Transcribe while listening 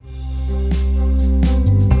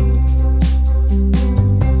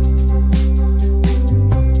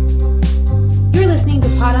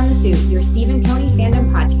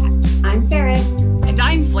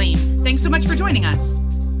joining us.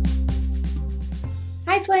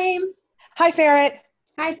 Hi, Flame. Hi, Ferret.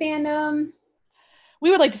 Hi, fandom. We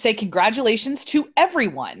would like to say congratulations to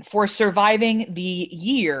everyone for surviving the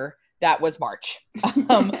year that was March.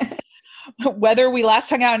 Whether we last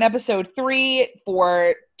hung out in episode 3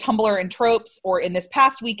 for Tumblr and Tropes or in this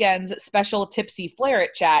past weekend's special Tipsy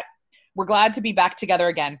Flaret chat, we're glad to be back together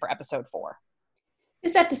again for episode 4.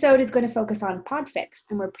 This episode is going to focus on Podfics,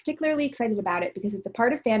 and we're particularly excited about it because it's a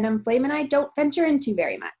part of fandom Flame and I don't venture into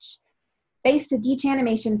very much. Thanks to Deech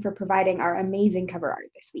Animation for providing our amazing cover art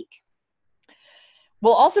this week.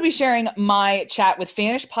 We'll also be sharing my chat with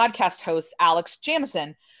Fanish podcast host Alex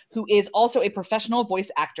Jamison, who is also a professional voice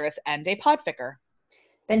actress and a podficker.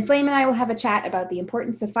 Then Flame and I will have a chat about the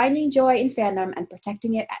importance of finding joy in fandom and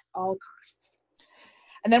protecting it at all costs.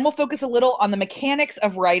 And then we'll focus a little on the mechanics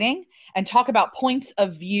of writing and talk about points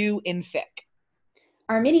of view in fic.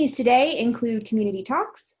 Our minis today include community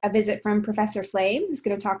talks, a visit from Professor Flame, who's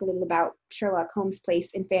going to talk a little about Sherlock Holmes'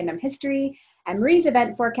 place in fandom history, and Marie's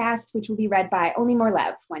event forecast, which will be read by Only More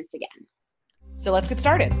Lev once again. So let's get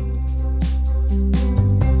started.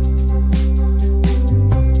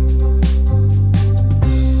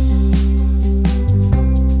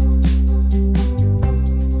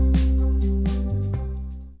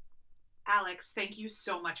 Alex, thank you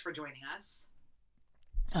so much for joining us.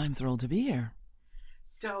 I'm thrilled to be here.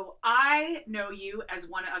 So I know you as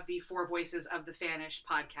one of the 4 voices of the Fanish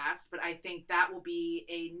podcast, but I think that will be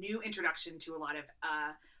a new introduction to a lot of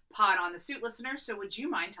Pod on the Suit listeners. So would you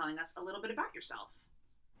mind telling us a little bit about yourself?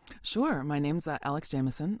 Sure. My name's Alex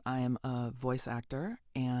Jamison. I am a voice actor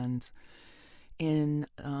and in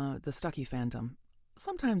the Stucky fandom,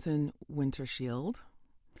 sometimes in Winter Shield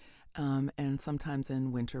and sometimes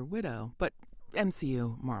in Winter Widow, but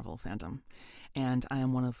MCU Marvel fandom. And I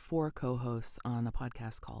am one of 4 co-hosts on a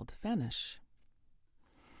podcast called Fanish.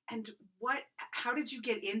 And how did you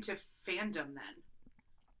get into fandom then?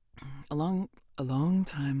 A long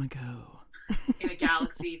time ago. In a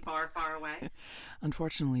galaxy far, far away?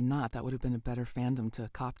 Unfortunately not. That would have been a better fandom to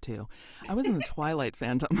cop to. I was in the Twilight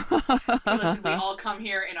fandom. Listen, we all come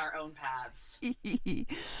here in our own paths.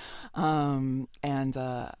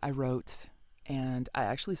 I wrote, and I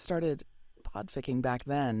actually started podficking back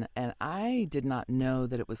then, and I did not know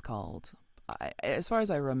that it was called. As far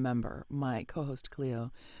as I remember, my co-host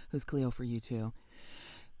Cleo, who's Cleo for you too,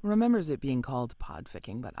 remembers it being called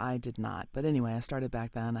podficking, but I did not. But anyway, I started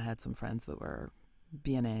back then. I had some friends that were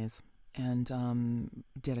BNAs and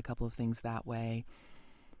did a couple of things that way,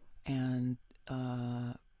 and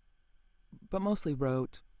but mostly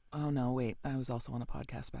wrote. Oh no, wait! I was also on a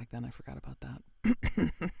podcast back then. I forgot about that.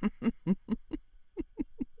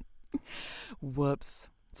 Whoops.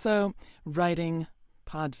 So, writing,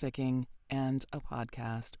 podficking, and a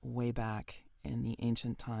podcast way back in the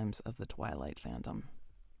ancient times of the Twilight fandom.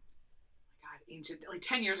 God, ancient,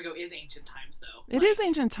 10 years ago is ancient times, though. It is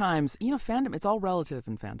ancient times. You know, fandom, it's all relative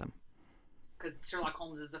in fandom. Because Sherlock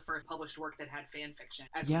Holmes is the first published work that had fan fiction,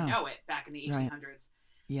 as we know it, back in the 1800s. Right.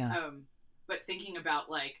 Yeah. But thinking about,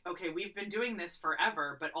 okay, we've been doing this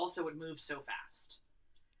forever, but also it moves so fast.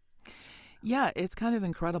 Yeah, it's kind of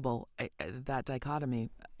incredible, that dichotomy,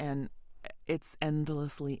 and it's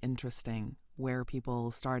endlessly interesting where people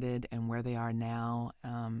started and where they are now.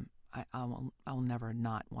 I'll never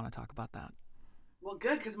not want to talk about that. Well,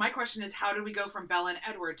 good, because my question is, how did we go from Bella and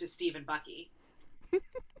Edward to Steve and Bucky?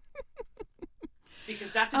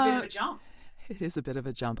 Because that's a bit of a jump. It is a bit of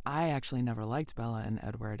a jump. I actually never liked Bella and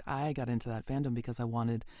Edward. I got into that fandom because I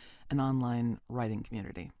wanted an online writing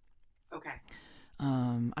community. Okay.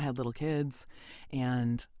 I had little kids,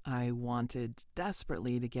 and I wanted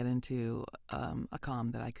desperately to get into a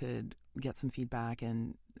comm that I could get some feedback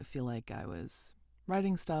and feel like I was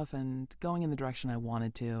writing stuff and going in the direction I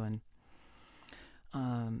wanted to. And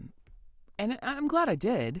I'm glad I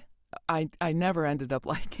did. I never ended up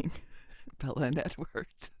liking Bella and Edward.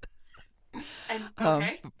 And,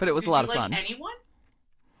 okay. But it was a lot of fun. Did you like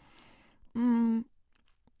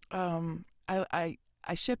anyone?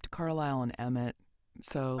 I shipped Carlisle and Emmett.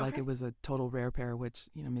 So, it was a total rare pair, which,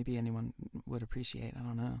 maybe anyone would appreciate. I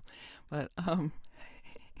don't know. But,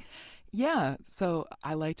 yeah, so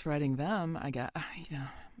I liked writing them. I got,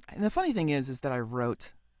 and the funny thing is that I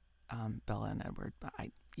wrote Bella and Edward. But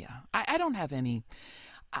I don't have any,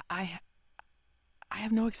 I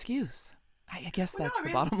have no excuse. I guess that's the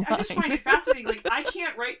bottom line. I just find it fascinating. I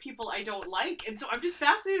can't write people I don't like. And so I'm just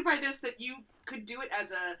fascinated by this, that you could do it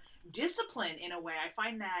as a discipline in a way. I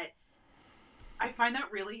find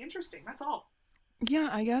that really interesting. That's all. Yeah,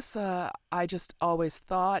 I guess I just always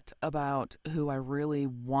thought about who I really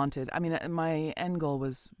wanted. I mean, my end goal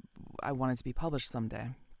was I wanted to be published someday.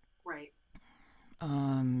 Right.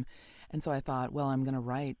 And so I thought, well, I'm going to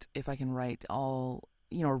write, if I can write all,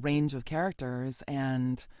 a range of characters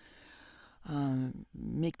and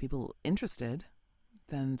make people interested,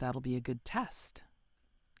 then that'll be a good test.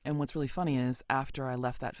 And what's really funny is after I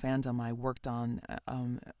left that fandom, I worked on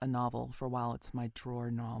a novel for a while. It's my drawer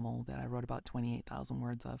novel that I wrote about 28,000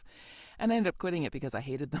 words of. And I ended up quitting it because I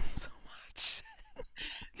hated them so much.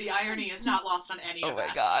 The irony is not lost on any of us. Oh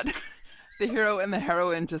my God. The hero and the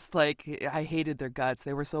heroine, just like, I hated their guts.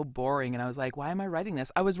 They were so boring. And I was like, why am I writing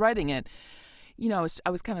this? I was writing it, I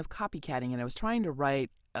was kind of copycatting it. I was trying to write,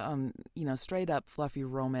 straight up fluffy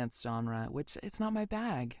romance genre, which it's not my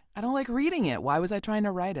bag. I don't like reading it. Why was I trying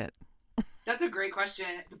to write it? That's a great question.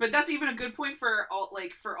 But that's even a good point for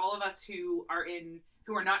all of us who are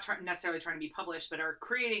not necessarily trying to be published, but are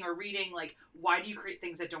creating or reading. Like, why do you create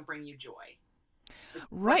things that don't bring you joy? Like,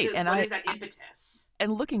 right. What is that impetus?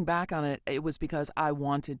 And looking back on it, it was because I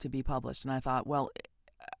wanted to be published. And I thought, well,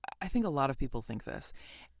 I think a lot of people think this.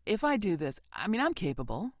 If I do this, I'm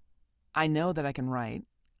capable. I know that I can write.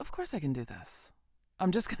 Of course I can do this.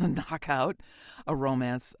 I'm just going to knock out a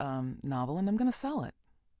romance novel and I'm going to sell it.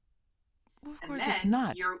 Well, of course, it's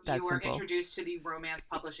not you that were simple. Introduced to the romance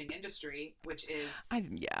publishing industry, which is I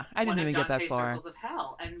didn't even get that Dante's far. Circles of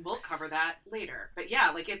Hell, and we'll cover that later. But yeah,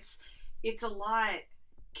 like it's a lot.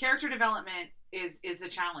 Character development is a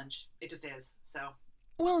challenge. It just is. So.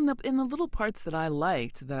 Well, in the little parts that I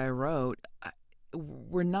liked that I wrote,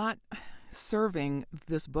 were not serving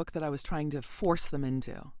this book that I was trying to force them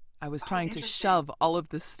into. I was trying to shove all of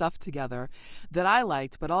this stuff together that I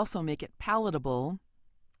liked, but also make it palatable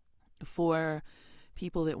for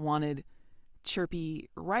people that wanted chirpy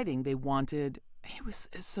writing. They wanted, it's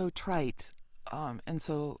so trite. And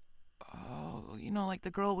so, like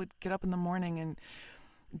the girl would get up in the morning and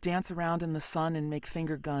dance around in the sun and make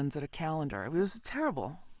finger guns at a calendar. It was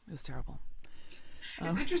terrible. It's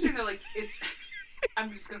interesting though, like it's,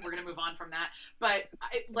 we're gonna move on from that. But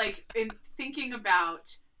in thinking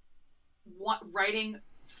about what writing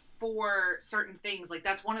for certain things, like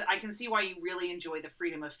that's I can see why you really enjoy the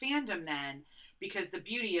freedom of fandom then, because the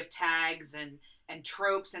beauty of tags and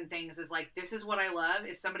tropes and things is like, this is what I love.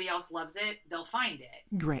 If somebody else loves it, they'll find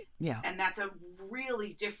it. Great. Yeah. And that's a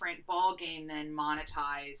really different ball game than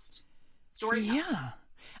monetized storytelling. Yeah.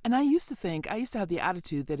 And I used to have the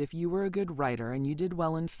attitude that if you were a good writer and you did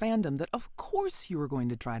well in fandom, that of course you were going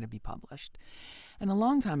to try to be published. And a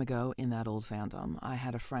long time ago in that old fandom, I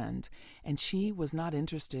had a friend, and she was not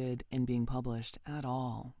interested in being published at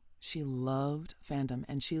all. She loved fandom,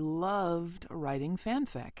 and she loved writing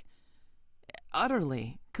fanfic.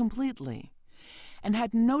 Utterly, completely. And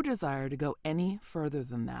had no desire to go any further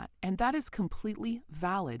than that. And that is completely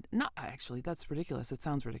valid. Not actually, that's ridiculous. It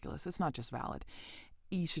sounds ridiculous. It's not just valid.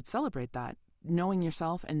 You should celebrate that. Knowing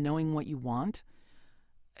yourself and knowing what you want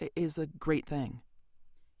is a great thing.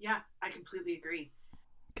 Yeah, I completely agree.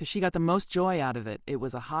 Because she got the most joy out of it. It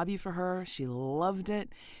was a hobby for her. She loved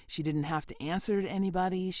it. She didn't have to answer to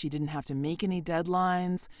anybody. She didn't have to make any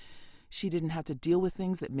deadlines. She didn't have to deal with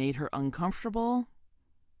things that made her uncomfortable.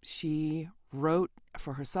 She wrote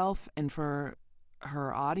for herself and for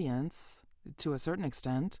her audience to a certain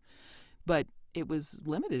extent, but it was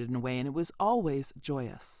limited in a way, and it was always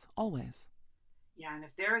joyous, always. Yeah, and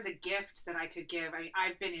if there is a gift that I could give,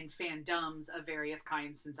 I've been in fandoms of various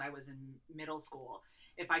kinds since I was in middle school.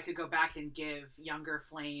 If I could go back and give younger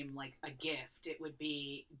Flame like a gift, it would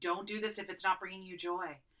be, don't do this if it's not bringing you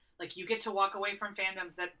joy. Like, you get to walk away from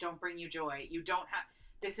fandoms that don't bring you joy. You don't have,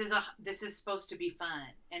 this is supposed to be fun,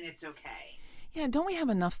 and it's okay. Yeah, don't we have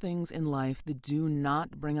enough things in life that do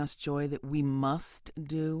not bring us joy that we must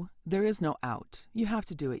do? There is no out. You have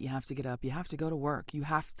to do it. You have to get up. You have to go to work. You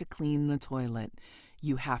have to clean the toilet.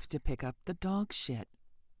 You have to pick up the dog shit.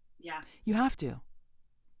 Yeah. You have to.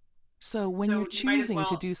 So when you're choosing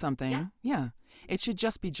to do something, yeah, it should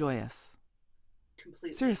just be joyous.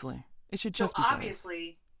 Completely. Seriously. It should just be joyous.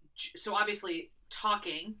 So obviously,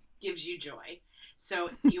 talking gives you joy.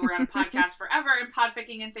 So you were on a podcast forever and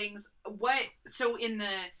podficking and things.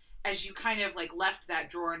 As you kind of like left that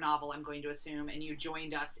drawer novel, I'm going to assume, and you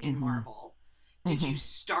joined us in Marvel, did you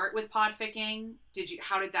start with podficking?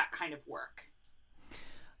 How did that kind of work?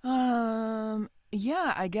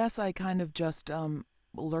 Yeah, I guess I kind of just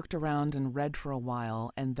lurked around and read for a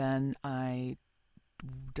while, and then I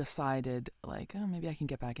decided like, oh, maybe I can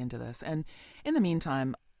get back into this. And in the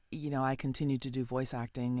meantime, I continued to do voice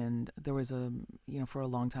acting, and there was for a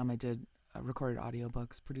long time I did recorded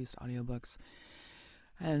audiobooks, produced audiobooks.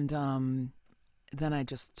 And then I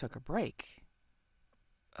just took a break.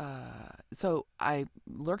 So I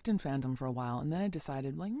lurked in fandom for a while, and then I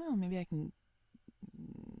decided, like, well, maybe I can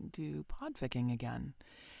do podficking again.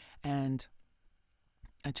 And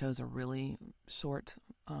I chose a really short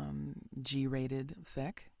G-rated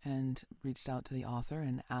fic and reached out to the author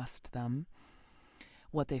and asked them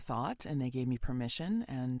what they thought, and they gave me permission,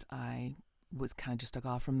 and I was kind of just took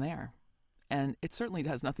off from there. And it certainly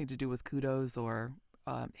has nothing to do with kudos or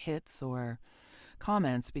hits or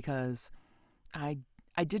comments, because I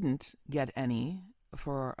didn't get any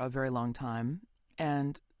for a very long time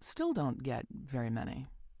and still don't get very many.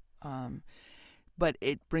 But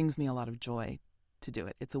it brings me a lot of joy to do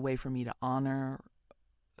it. It's a way for me to honor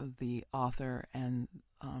the author and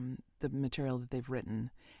the material that they've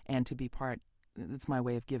written, and to be part. It's my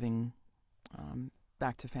way of giving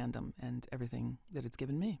back to fandom and everything that it's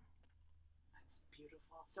given me. That's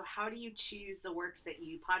beautiful. So how do you choose the works that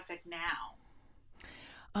you podfic now?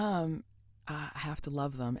 I have to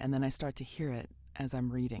love them, and then I start to hear it as I'm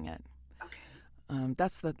reading it. Okay.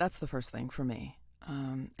 That's the first thing for me.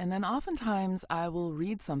 And then oftentimes I will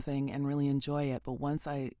read something and really enjoy it, but once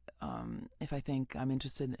if I think I'm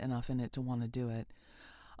interested enough in it to want to do it.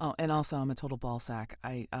 Oh, and also I'm a total ball sack.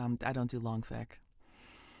 I don't do long fic.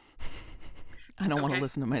 I don't want to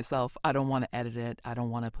listen to myself. I don't want to edit it. I don't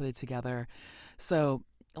want to put it together. So,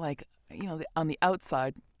 like, on the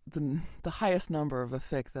outside, the highest number of a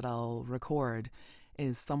fic that I'll record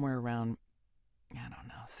is somewhere around, I don't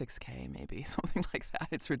know, 6K maybe, something like that.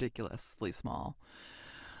 It's ridiculously small.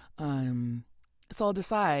 So I'll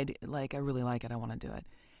decide, like, I really like it, I want to do it.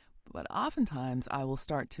 But oftentimes I will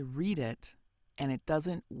start to read it, and it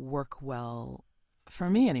doesn't work well, for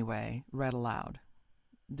me anyway, read aloud.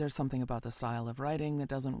 There's something about the style of writing that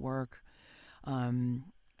doesn't work. I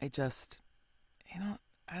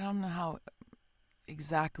don't know how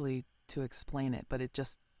exactly to explain it, but it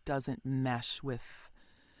just doesn't mesh with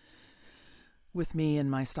me and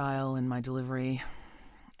my style and my delivery.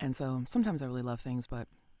 And so sometimes I really love things, but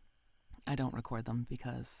I don't record them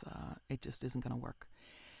because it just isn't going to work.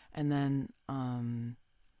 And then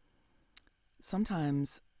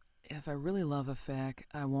sometimes if I really love a fic,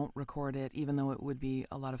 I won't record it, even though it would be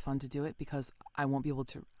a lot of fun to do it, because I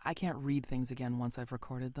can't read things again once I've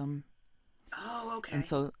recorded them. Oh, okay. And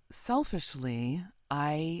so selfishly,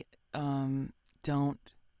 I don't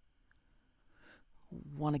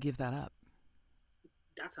want to give that up.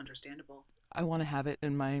 That's understandable. I want to have it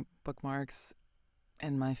in my bookmarks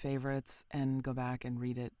and my favorites and go back and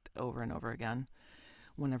read it over and over again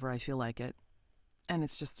whenever I feel like it. And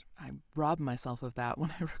it's just, I rob myself of that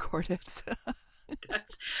when I record it.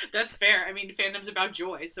 That's fair. I mean, fandom's about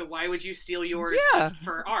joy, so why would you steal yours just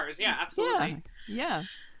for ours? Yeah, absolutely. Yeah.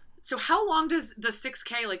 So how long does the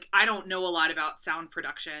 6K, like, I don't know a lot about sound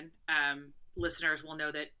production. Listeners will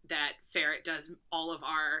know that Ferret does all of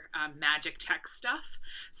our magic tech stuff.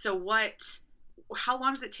 So how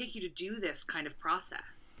long does it take you to do this kind of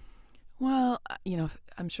process? Well,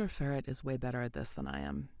 I'm sure Ferret is way better at this than I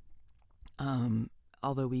am.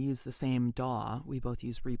 Although we use the same DAW, we both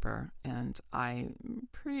use Reaper, and I'm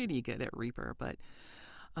pretty good at Reaper, but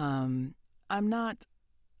I'm not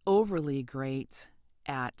overly great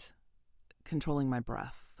at controlling my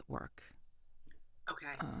breath work. Okay.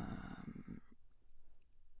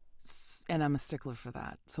 And I'm a stickler for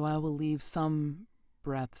that. So I will leave some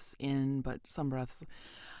breaths in, but some breaths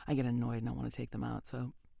I get annoyed and I want to take them out.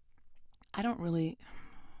 So I can't really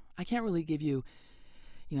give you,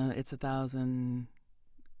 it's 1,000K.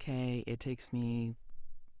 It takes me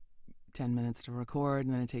 10 minutes to record,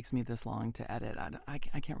 and then it takes me this long to edit. I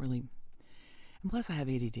can't really, and plus I have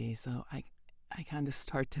ADD, so I kind of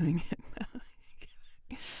start doing it.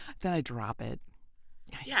 Then I drop it.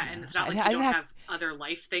 Yeah, and it's not like you don't have other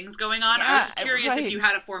life things going on. I was just curious if you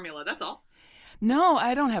had a formula, that's all. No,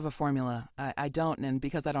 I don't have a formula. I don't, and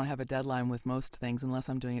because I don't have a deadline with most things, unless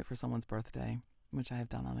I'm doing it for someone's birthday, which I have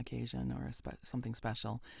done on occasion, or something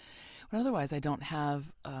special. But otherwise, I don't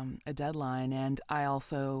have a deadline, and I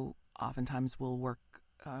also oftentimes will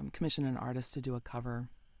commission an artist to do a cover,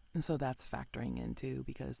 and so that's factoring into,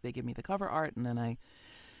 because they give me the cover art, and then I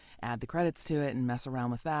add the credits to it and mess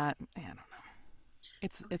around with that. I don't know.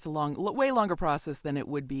 It's a way longer process than it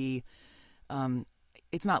would be.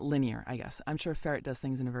 It's not linear, I guess. I'm sure Ferret does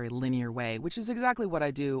things in a very linear way, which is exactly what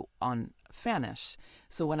I do on Fanish.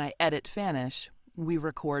 So when I edit Fanish, we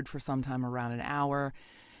record for sometime around an hour.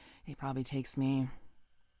 It probably takes me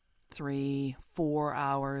 3-4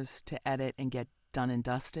 hours to edit and get done and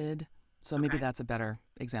dusted. So maybe that's a better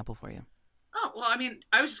example for you. Oh, well, I mean,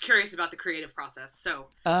 I was just curious about the creative process. So.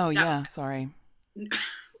 Oh, yeah, sorry.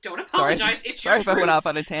 Don't apologize. It's Sorry your if I went truth. off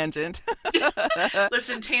on a tangent.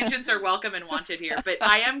 Listen, tangents are welcome and wanted here, but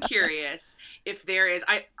I am curious if there is.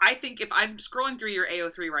 I think if I'm scrolling through your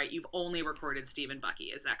AO3 right, you've only recorded Steve and Bucky.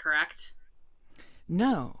 Is that correct?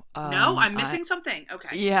 No. No, I'm missing something.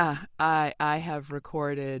 Okay. Yeah, I have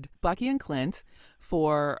recorded Bucky and Clint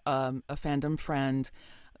for a fandom friend,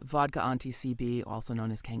 Vodka Auntie CB, also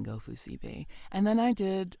known as Kengofu CB. And then I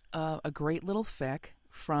did a great little fic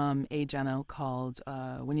from a Geno called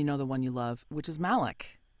When You Know the One You Love, which is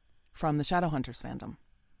Malik from the Shadowhunters fandom.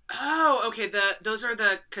 Oh, okay. Those are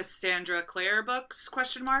the Cassandra Clare books? ?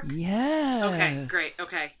 Yes. Okay, great.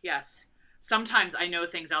 Okay, yes. Sometimes I know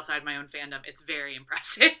things outside my own fandom. It's very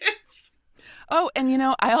impressive. Oh, and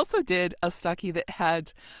I also did a Stucky that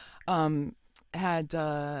had Edna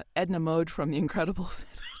Mode from The Incredibles.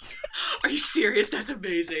 Are you serious? That's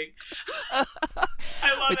amazing. I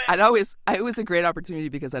love it. It was a great opportunity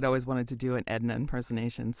because I'd always wanted to do an Edna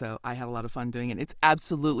impersonation, so I had a lot of fun doing it. It's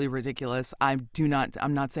absolutely ridiculous. I'm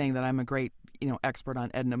not saying that I'm a great, expert on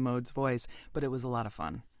Edna Mode's voice, but it was a lot of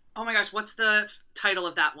fun. Oh my gosh, what's the title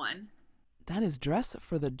of that one? That is Dress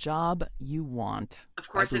for the Job You Want. Of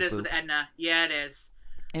course it is with Edna. Yeah, it is.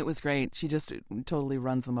 It was great. She just totally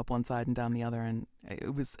runs them up one side and down the other, and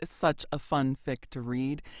it was such a fun fic to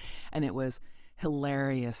read, and it was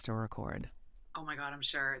hilarious to record. Oh my God, I'm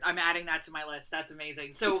sure. I'm adding that to my list. That's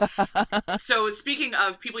amazing. So, so speaking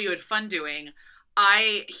of people you had fun doing,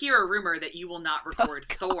 I hear a rumor that you will not record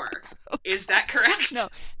Thor. Is that correct? No,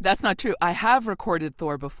 that's not true. I have recorded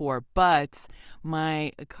Thor before, but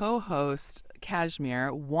my co-host,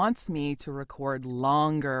 Kashmir, wants me to record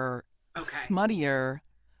longer, smuttier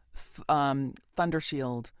Thunder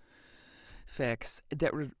Shield fics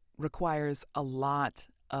that requires a lot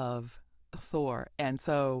of Thor. And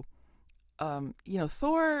so,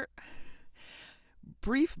 Thor...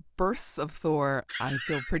 brief bursts of Thor, I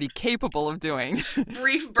feel pretty capable of doing.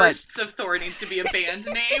 Brief bursts of Thor needs to be a band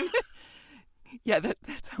name. Yeah, that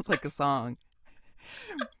sounds like a song.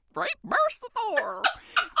 Brief bursts of Thor.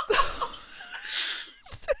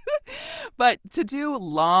 But to do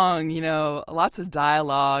long, lots of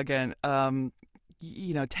dialogue and,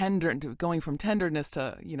 tender, going from tenderness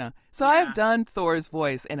to, So I have done Thor's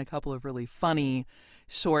voice in a couple of really funny,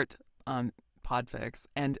 short podfics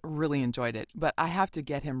and really enjoyed it, but I have to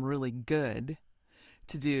get him really good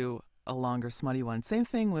to do a longer smutty one. Same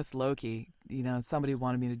thing with Loki. Somebody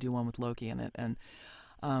wanted me to do one with Loki in it, and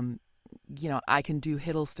I can do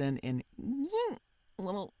Hiddleston in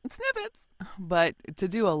little snippets, but to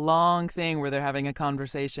do a long thing where they're having a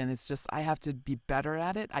conversation, it's just I have to be better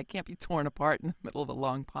at it. I can't be torn apart in the middle of a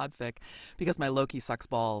long podfic because my Loki sucks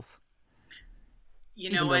balls.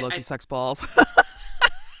 Even though Loki sucks balls.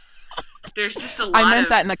 There's just a lot I meant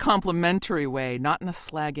that in a complimentary way, not in a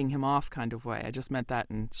slagging him off kind of way. I just meant that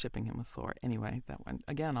in shipping him with Thor. Anyway, that went,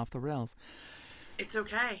 again, off the rails. It's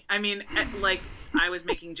okay. I mean, like, I was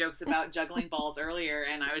making jokes about juggling balls earlier,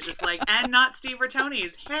 and I was just like, and not Steve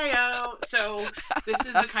Bertoni's. Hey-o! So this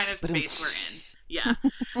is the kind of space we're in. Yeah.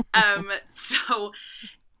 So...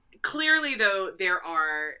 Clearly, though, there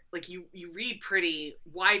are, like, you read pretty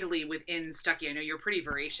widely within Stucky. I know you're pretty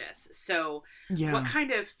voracious. So what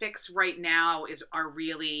kind of fics right now are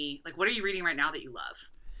really, like, what are you reading right now that you love?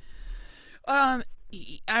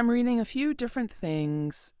 I'm reading a few different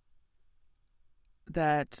things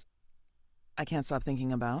that I can't stop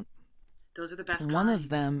thinking about. Those are the best kind. One of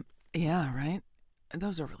them, yeah, right?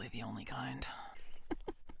 Those are really the only kind.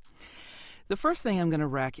 The first thing I'm going to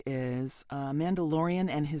wreck is Mandalorian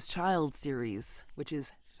and His Child series, which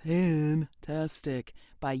is fantastic,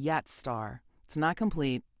 by Yatstar. It's not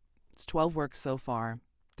complete. It's 12 works so far,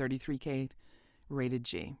 33K rated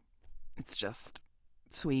G. It's just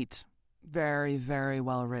sweet, very, very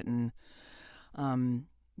well written,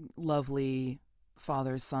 lovely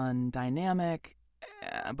father-son dynamic,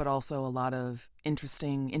 but also a lot of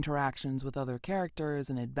interesting interactions with other characters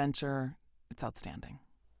and adventure. It's outstanding.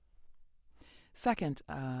 Second,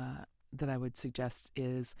 that I would suggest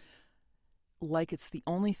is Like It's the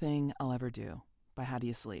Only Thing I'll Ever Do by How Do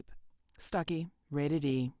You Sleep? Stucky, rated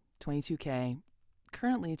E, 22K,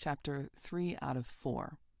 currently chapter 3 out of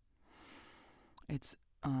 4. It's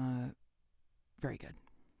very good.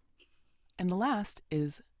 And the last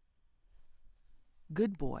is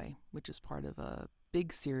Good Boy, which is part of a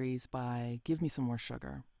big series by Give Me Some More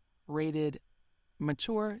Sugar, rated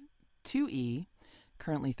mature 2E,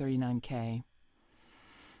 currently 39K.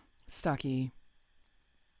 Stucky,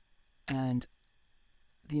 and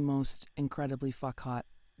the most incredibly fuck hot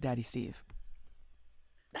Daddy Steve.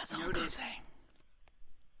 That's all I'm gonna say.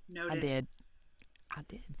 Noted. I did. I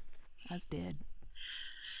was dead.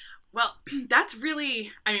 Well, that's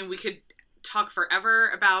really, I mean, we could talk forever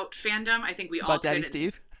about fandom. I think we all About Daddy could.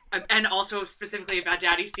 Steve? And also specifically about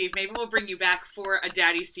Daddy Steve. Maybe we'll bring you back for a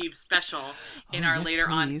Daddy Steve special in our yes, later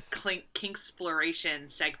please. on Kinksploration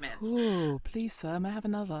segments. Oh, please, sir, may I have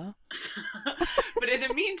another? But in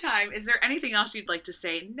the meantime, is there anything else you'd like to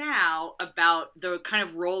say now about the kind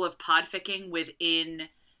of role of podficking within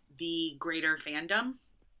the greater fandom?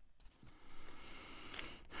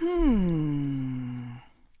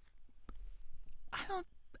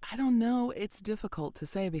 I don't know. It's difficult to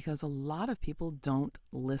say because a lot of people don't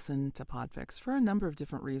listen to Podfics for a number of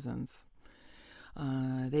different reasons.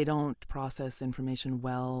 They don't process information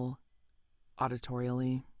well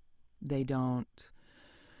auditorially. They don't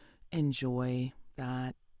enjoy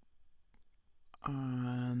that.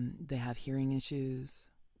 They have hearing issues.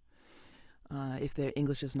 If their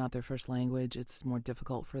English is not their first language, it's more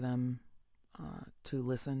difficult for them to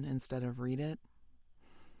listen instead of read it.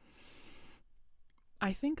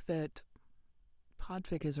 I think that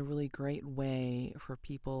Podfic is a really great way for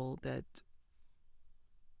people that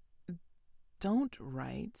don't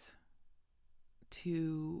write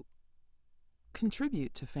to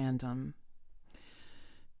contribute to fandom.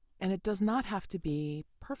 And it does not have to be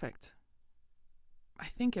perfect. I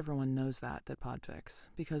think everyone knows that Podfics,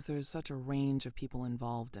 because there's such a range of people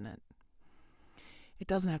involved in it. It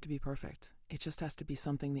doesn't have to be perfect. It just has to be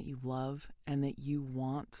something that you love and that you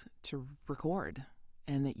want to record,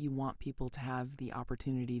 and that you want people to have the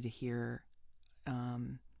opportunity to hear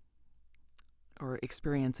or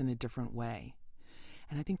experience in a different way.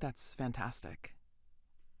 And I think that's fantastic.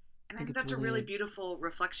 And I think that's a really beautiful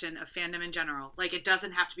reflection of fandom in general. Like, it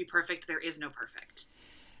doesn't have to be perfect. There is no perfect.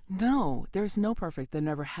 No, there's no perfect. There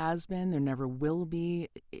never has been. There never will be.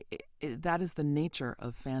 That is the nature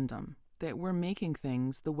of fandom, that we're making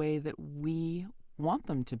things the way that we want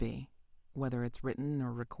them to be, whether it's written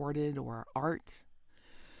or recorded or art,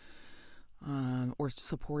 or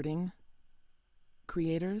supporting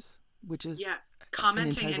creators, which is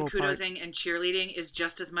commenting and kudosing and cheerleading is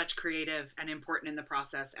just as much creative and important in the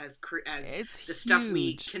process as the stuff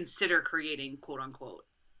we consider creating, quote unquote.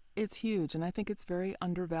 It's huge, and I think it's very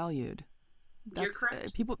undervalued. You're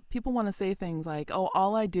correct. People want to say things like, "Oh,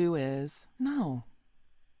 all I do is..." No,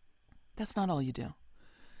 that's not all you do.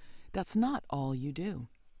 That's not all you do.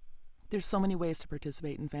 There's so many ways to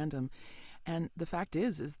participate in fandom, and the fact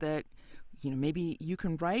is that, maybe you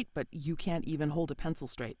can write, but you can't even hold a pencil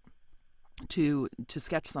straight to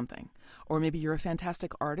sketch something. Or maybe you're a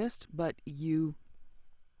fantastic artist, but you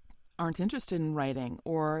aren't interested in writing,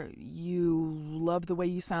 or you love the way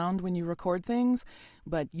you sound when you record things,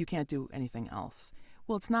 but you can't do anything else.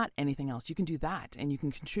 Well, it's not anything else. You can do that, and you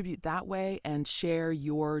can contribute that way and share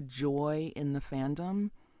your joy in the fandom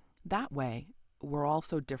that way. We're all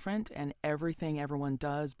so different, and everything everyone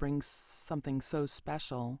does brings something so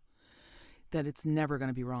special that it's never going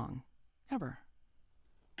to be wrong, ever.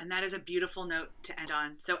 And that is a beautiful note to end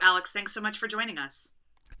on. So, Alex, thanks so much for joining us.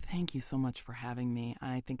 Thank you so much for having me.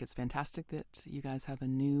 I think it's fantastic that you guys have a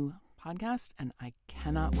new podcast, and I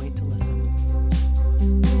cannot wait to listen.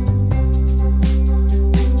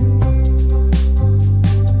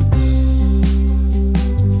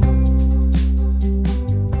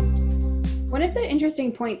 One of the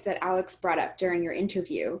interesting points that Alex brought up during your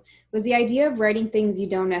interview was the idea of writing things you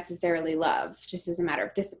don't necessarily love, just as a matter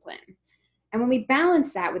of discipline. And when we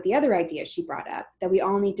balance that with the other idea she brought up, that we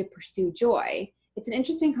all need to pursue joy, it's an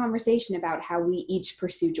interesting conversation about how we each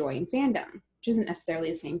pursue joy in fandom, which isn't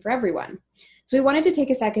necessarily the same for everyone. So we wanted to take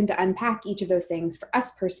a second to unpack each of those things for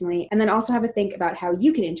us personally, and then also have a think about how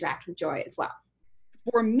you can interact with joy as well.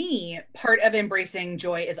 For me, part of embracing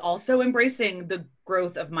joy is also embracing the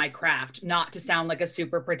growth of my craft, not to sound like a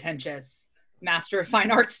super pretentious Master of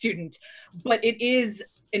Fine Arts student, but it is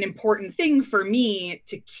an important thing for me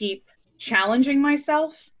to keep challenging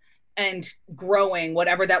myself and growing,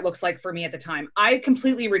 whatever that looks like for me at the time. I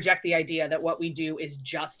completely reject the idea that what we do is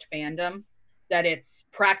just fandom, that it's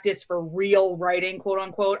practice for real writing, quote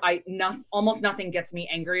unquote. Almost nothing gets me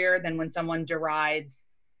angrier than when someone derides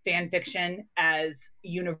fan fiction as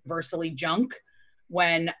universally junk,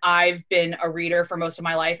 when I've been a reader for most of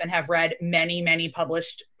my life and have read many, many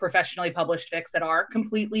professionally published fics that are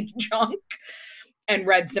completely junk, and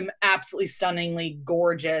read some absolutely stunningly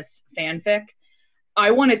gorgeous fanfic. I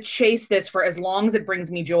want to chase this for as long as it brings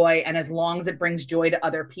me joy and as long as it brings joy to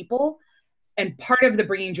other people. And part of the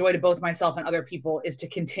bringing joy to both myself and other people is to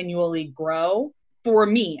continually grow. For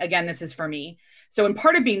me, again, this is for me. So in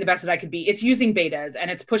part of being the best that I could be, it's using betas, and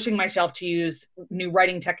it's pushing myself to use new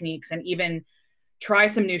writing techniques, and even try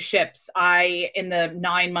some new ships. In the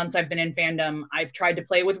 9 months I've been in fandom, I've tried to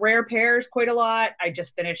play with rare pairs quite a lot. I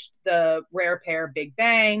just finished the rare pair Big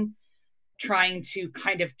Bang, trying to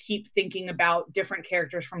kind of keep thinking about different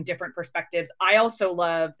characters from different perspectives. I also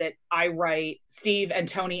love that I write Steve and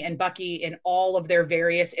Tony and Bucky in all of their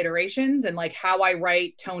various iterations, and like how I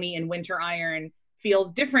write Tony in Winter Iron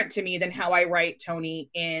feels different to me than how I write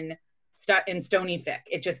Tony in Stony Fic.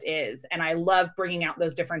 It just is. And I love bringing out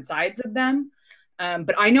those different sides of them.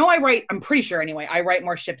 But I know I'm pretty sure anyway, I write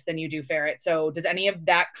more ships than you do, Ferret. So does any of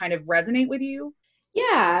that kind of resonate with you?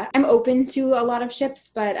 Yeah, I'm open to a lot of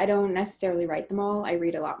ships, but I don't necessarily write them all. I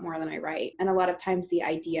read a lot more than I write. And a lot of times the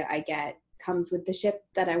idea I get comes with the ship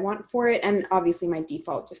that I want for it. And obviously my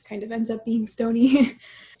default just kind of ends up being Stony.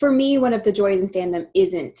 For me, one of the joys in fandom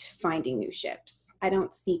isn't finding new ships. I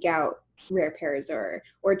don't seek out rare pairs or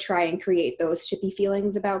try and create those shippy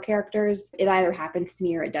feelings about characters. It either happens to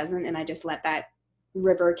me or it doesn't, and I just let that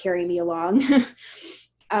river carry me along.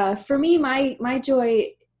 For me, my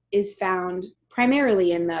joy is found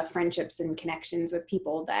primarily in the friendships and connections with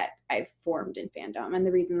people that I've formed in fandom. And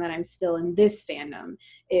the reason that I'm still in this fandom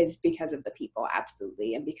is because of the people,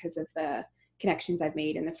 absolutely, and because of the connections I've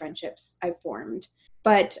made and the friendships I've formed.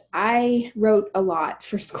 But I wrote a lot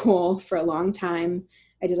for school for a long time.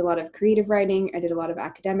 I did a lot of creative writing. I did a lot of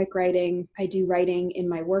academic writing. I do writing in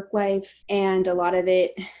my work life, and a lot of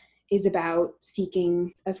it is about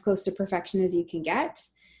seeking as close to perfection as you can get.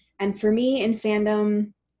 And for me in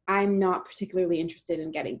fandom, I'm not particularly interested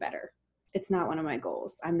in getting better. It's not one of my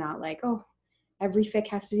goals. I'm not like, oh, every fic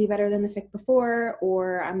has to be better than the fic before,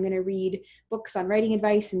 or I'm going to read books on writing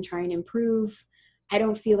advice and try and improve. I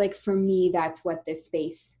don't feel like for me, that's what this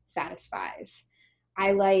space satisfies.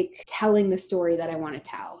 I like telling the story that I want to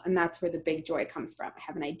tell, and that's where the big joy comes from. I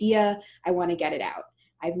have an idea, I want to get it out.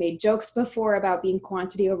 I've made jokes before about being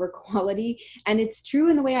quantity over quality, and it's true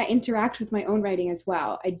in the way I interact with my own writing as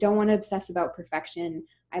well. I don't want to obsess about perfection.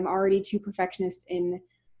 I'm already too perfectionist in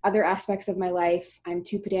other aspects of my life. I'm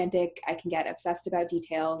too pedantic. I can get obsessed about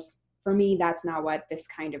details. For me, that's not what this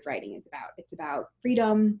kind of writing is about. It's about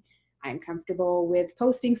freedom. I'm comfortable with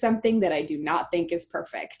posting something that I do not think is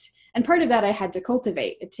perfect. And part of that I had to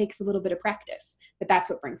cultivate. It takes a little bit of practice, but that's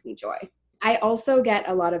what brings me joy. I also get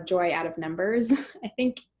a lot of joy out of numbers. I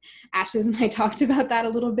think Ashes and I talked about that a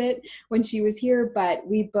little bit when she was here, but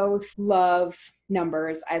we both love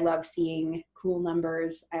numbers. I love seeing cool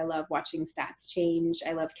numbers. I love watching stats change.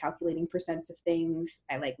 I love calculating percents of things.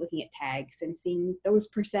 I like looking at tags and seeing those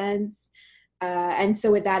percents. And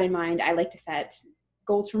so with that in mind, I like to set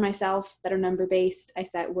goals for myself that are number-based. I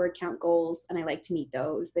set word count goals, and I like to meet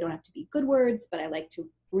those. They don't have to be good words, but I like to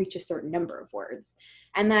reach a certain number of words.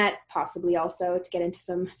 And that possibly also, to get into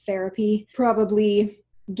some therapy, probably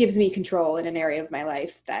gives me control in an area of my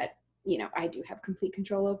life that, you know, I do have complete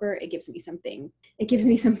control over. It gives me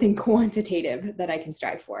something quantitative that I can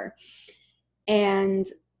strive for. And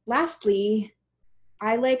lastly,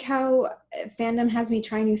 I like how fandom has me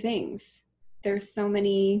try new things. There's so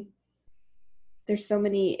many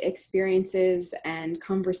experiences and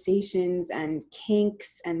conversations and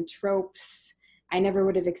kinks and tropes I never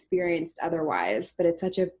would have experienced otherwise, but it's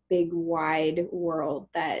such a big, wide world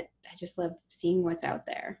that I just love seeing what's out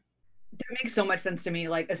there. That makes so much sense to me,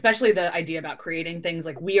 like especially the idea about creating things.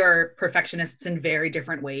 Like, we are perfectionists in very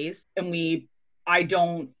different ways, and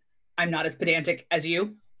I'm not as pedantic as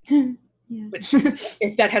you. Yeah. Which,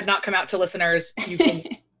 if that has not come out to listeners, you can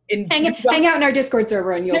hang out in our Discord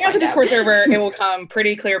server and you'll hang out find the Discord server. It will come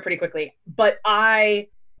pretty clear pretty quickly. But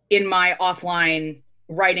in my offline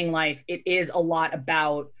writing life, it is a lot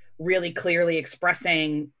about really clearly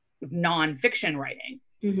expressing nonfiction writing.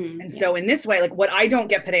 Mm-hmm, and so in this way, like, what I don't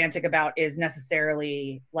get pedantic about is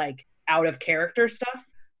necessarily like out of character stuff,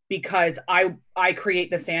 because I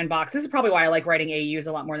create the sandbox. This is probably why I like writing AUs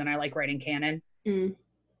a lot more than I like writing canon.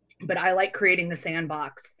 But I like creating the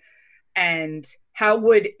sandbox. And how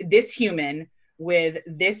would this human with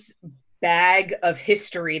this bag of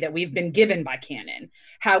history that we've been given by canon,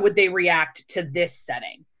 how would they react to this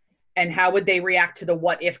setting? And how would they react to the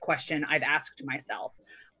what if question I've asked myself?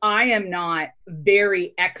 I am not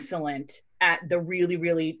very excellent at the really,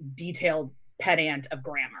 really detailed pedant of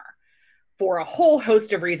grammar for a whole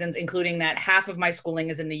host of reasons, including that half of my schooling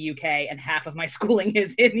is in the UK and half of my schooling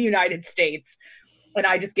is in the United States. And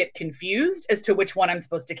I just get confused as to which one I'm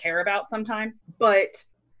supposed to care about sometimes. But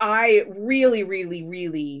I really, really,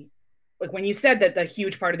 really, like, when you said that the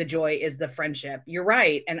huge part of the joy is the friendship, you're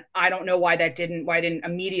right. And I don't know why I didn't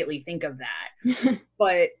immediately think of that.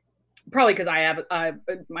 But Probably because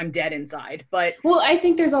I'm dead inside, but well, I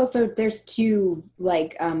think there's two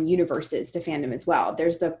like universes to fandom as well.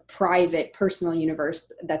 There's the private personal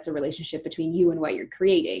universe that's a relationship between you and what you're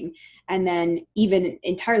creating, and then even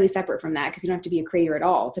entirely separate from that, because you don't have to be a creator at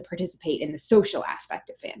all to participate in the social aspect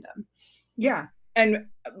of fandom. yeah. And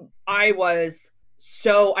I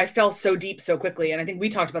fell so deep so quickly, and I think we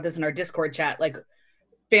talked about this in our Discord chat. Like,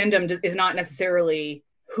 fandom is not necessarily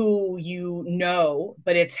who you know,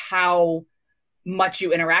 but it's how much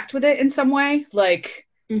you interact with it in some way. Like,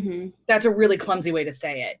 that's a really clumsy way to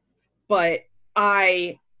say it, but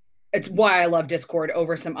it's why I love Discord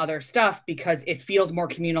over some other stuff, because it feels more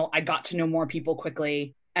communal. I got to know more people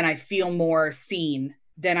quickly, and I feel more seen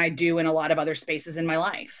than I do in a lot of other spaces in my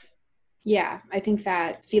life. Yeah, I think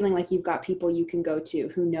that feeling like you've got people you can go to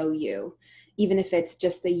who know you, even if it's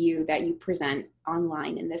just the you that you present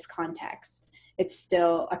online in this context, it's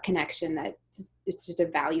still a connection that it's just a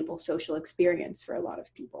valuable social experience for a lot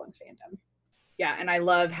of people in fandom. Yeah, and I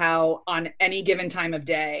love how on any given time of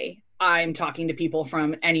day, I'm talking to people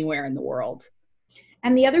from anywhere in the world.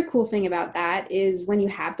 And the other cool thing about that is when you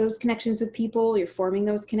have those connections with people, you're forming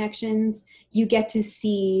those connections, you get to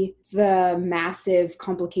see the massive,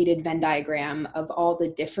 complicated Venn diagram of all the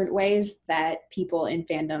different ways that people in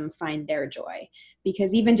fandom find their joy.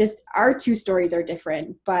 Because even just our two stories are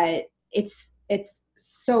different, but it's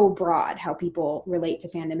so broad how people relate to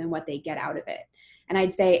fandom and what they get out of it. And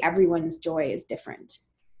I'd say everyone's joy is different.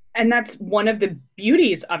 And that's one of the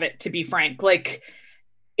beauties of it, to be frank. Like,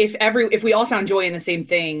 if we all found joy in the same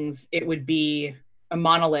things, it would be a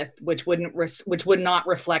monolith, which would not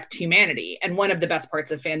reflect humanity. And one of the best parts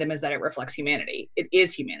of fandom is that it reflects humanity. It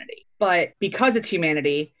is humanity. But because it's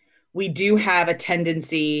humanity, we do have a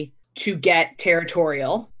tendency to get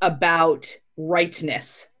territorial about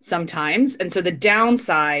rightness sometimes. And so the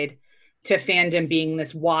downside to fandom being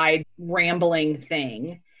this wide, rambling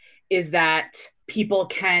thing is that people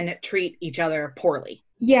can treat each other poorly.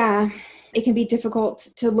 Yeah, it can be difficult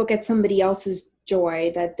to look at somebody else's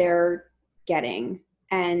joy that they're getting,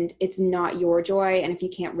 and it's not your joy. And if you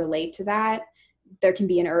can't relate to that, there can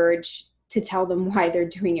be an urge to tell them why they're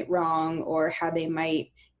doing it wrong or how they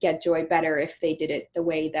might get joy better if they did it the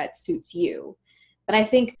way that suits you. But I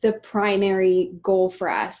think the primary goal for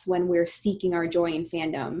us when we're seeking our joy in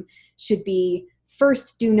fandom should be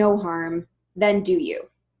first do no harm, then do you.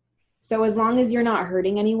 So as long as you're not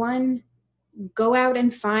hurting anyone, go out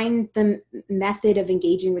and find the method of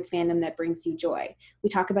engaging with fandom that brings you joy. We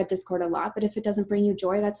talk about Discord a lot, but if it doesn't bring you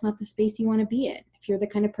joy, that's not the space you want to be in. If you're the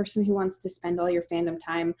kind of person who wants to spend all your fandom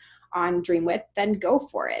time on Dreamwidth, then go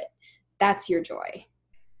for it. That's your joy.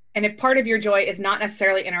 And if part of your joy is not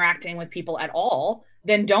necessarily interacting with people at all,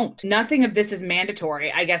 then don't. Nothing of this is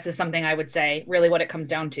mandatory, I guess, is something I would say, really what it comes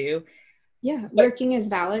down to. Yeah, lurking is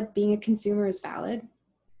valid. Being a consumer is valid.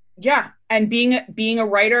 Yeah, and being a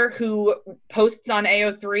writer who posts on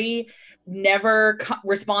AO3, never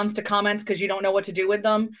responds to comments because you don't know what to do with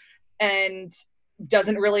them, and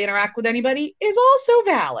doesn't really interact with anybody is also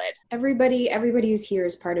valid. Everybody who's here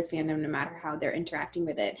is part of fandom, no matter how they're interacting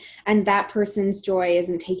with it. And that person's joy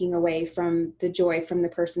isn't taking away from the joy from the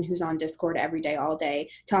person who's on Discord every day, all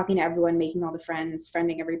day, talking to everyone, making all the friends,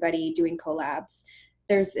 friending everybody, doing collabs.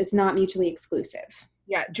 It's not mutually exclusive.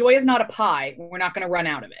 Yeah, joy is not a pie. We're not going to run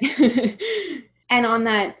out of it. And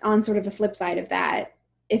on sort of the flip side of that,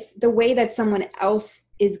 if the way that someone else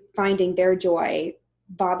is finding their joy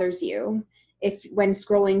bothers you, if when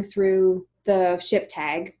scrolling through the ship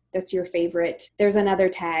tag that's your favorite, there's another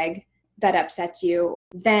tag that upsets you,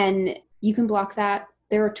 then you can block that.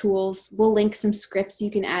 There are tools. We'll link some scripts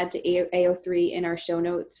you can add to AO3 in our show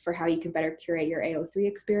notes for how you can better curate your AO3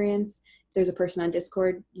 experience. If there's a person on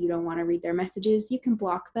Discord, you don't want to read their messages, you can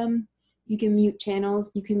block them. You can mute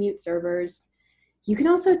channels. You can mute servers. You can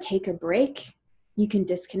also take a break. You can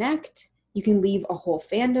disconnect. You can leave a whole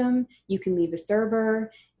fandom. You can leave a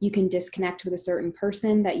server. You can disconnect with a certain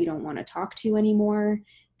person that you don't want to talk to anymore.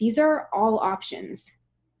 These are all options.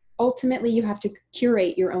 Ultimately, you have to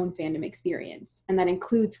curate your own fandom experience, and that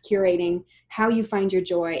includes curating how you find your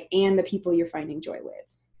joy and the people you're finding joy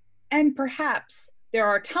with. And perhaps there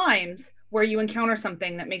are times where you encounter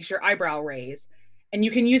something that makes your eyebrow raise, and you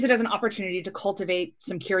can use it as an opportunity to cultivate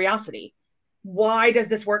some curiosity. Why does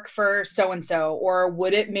this work for so-and-so? Or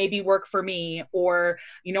would it maybe work for me? Or,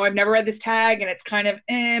 I've never read this tag and it's kind of,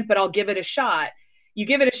 but I'll give it a shot. You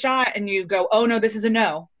give it a shot and you go, oh no, this is a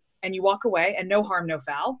no. And you walk away, and no harm, no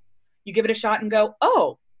foul. You give it a shot and go,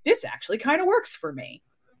 oh, this actually kind of works for me.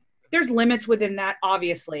 There's limits within that,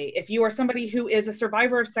 obviously. If you are somebody who is a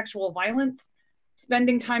survivor of sexual violence,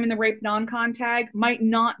 spending time in the rape non-con tag might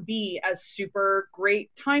not be a super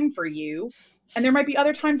great time for you. And there might be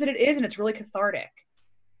other times that it is, and it's really cathartic.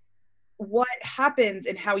 What happens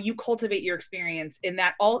in how you cultivate your experience in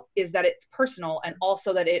that all is that it's personal and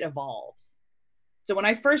also that it evolves. So when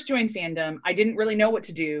I first joined fandom, I didn't really know what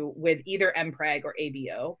to do with either MPreg or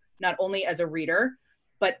ABO, not only as a reader,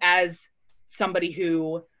 but as somebody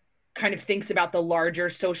who kind of thinks about the larger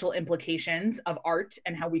social implications of art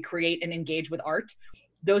and how we create and engage with art.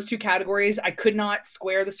 Those two categories, I could not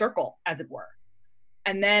square the circle, as it were.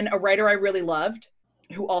 And then a writer I really loved,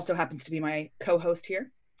 who also happens to be my co-host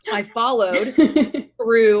here, I followed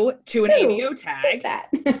through to an ABO tag. Who's that?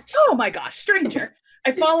 Oh my gosh, stranger.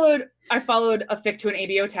 I followed a fic to an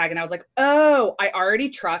ABO tag, and I was like, oh, I already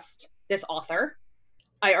trust this author.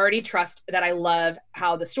 I already trust that I love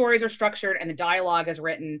how the stories are structured and the dialogue is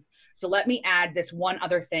written. So let me add this one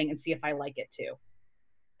other thing and see if I like it too.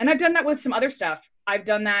 And I've done that with some other stuff. I've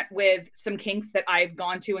done that with some kinks that I've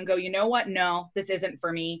gone to and go, you know what? No, this isn't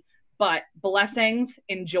for me. But blessings,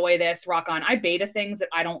 enjoy this, rock on. I beta things that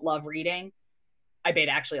I don't love reading. I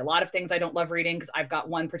beta actually a lot of things I don't love reading because I've got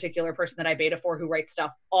one particular person that I beta for who writes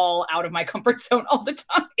stuff all out of my comfort zone all the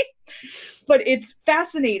time. But it's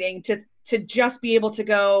fascinating to just be able to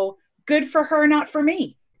go, good for her, not for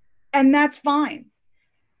me. And that's fine.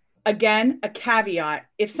 Again, a caveat,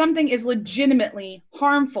 if something is legitimately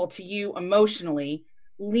harmful to you emotionally,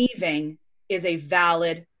 leaving is a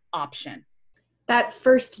valid option. That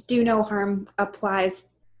first do no harm applies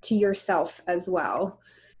to yourself as well.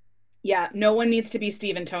 Yeah, no one needs to be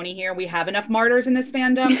Steve and Tony here. We have enough martyrs in this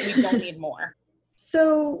fandom. We don't need more.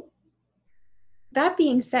 So that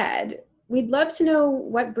being said, we'd love to know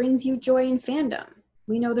what brings you joy in fandom.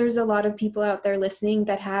 We know there's a lot of people out there listening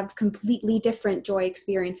that have completely different joy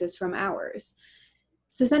experiences from ours.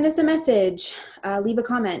 So send us a message, leave a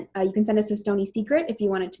comment. You can send us a Stony secret if you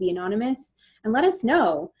want it to be anonymous, and let us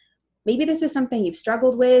know. Maybe this is something you've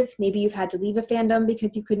struggled with. Maybe you've had to leave a fandom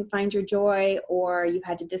because you couldn't find your joy, or you've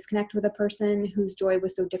had to disconnect with a person whose joy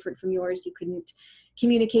was so different from yours you couldn't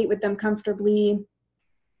communicate with them comfortably.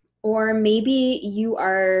 Or maybe you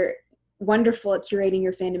are wonderful at curating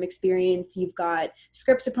your fandom experience. You've got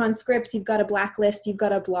scripts upon scripts, you've got a blacklist, you've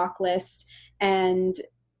got a block list, and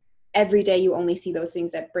every day you only see those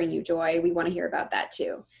things that bring you joy. We want to hear about that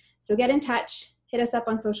too. So get in touch, hit us up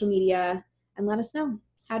on social media, and let us know.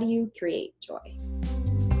 How do you create joy?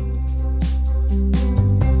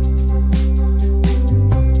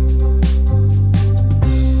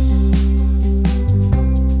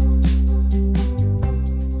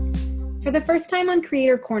 For the first time on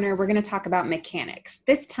Creator Corner, we're going to talk about mechanics,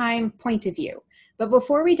 this time point of view. But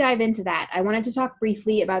before we dive into that, I wanted to talk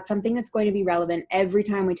briefly about something that's going to be relevant every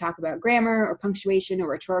time we talk about grammar or punctuation or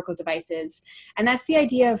rhetorical devices, and that's the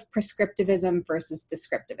idea of prescriptivism versus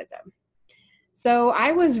descriptivism. So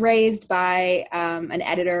I was raised by an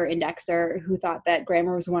editor, indexer, who thought that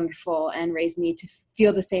grammar was wonderful and raised me to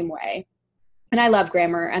feel the same way. And I love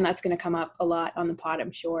grammar, and that's going to come up a lot on the pod,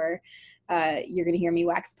 I'm sure. You're going to hear me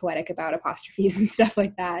wax poetic about apostrophes and stuff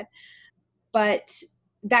like that. But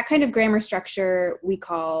that kind of grammar structure we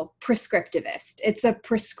call prescriptivist. It's a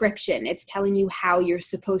prescription. It's telling you how you're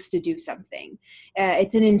supposed to do something.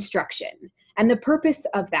 It's an instruction. And the purpose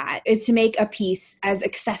of that is to make a piece as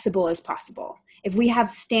accessible as possible. If we have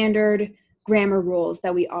standard grammar rules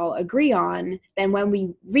that we all agree on, then when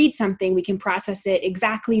we read something, we can process it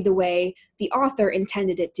exactly the way the author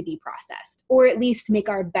intended it to be processed, or at least make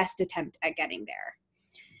our best attempt at getting there.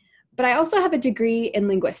 But I also have a degree in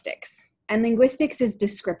linguistics, and linguistics is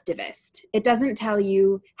descriptivist. It doesn't tell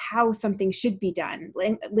you how something should be done.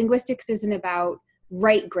 Linguistics isn't about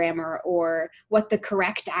right grammar or what the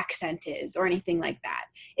correct accent is or anything like that.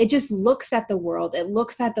 It just looks at the world, it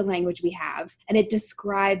looks at the language we have, and it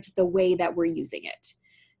describes the way that we're using it.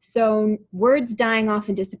 So words dying off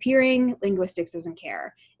and disappearing, linguistics doesn't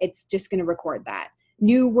care. It's just going to record that.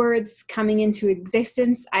 New words coming into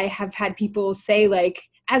existence, I have had people say, like,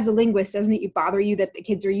 as a linguist, doesn't it bother you that the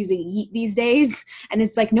kids are using yeet these days? And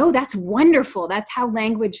it's like, no, that's wonderful. That's how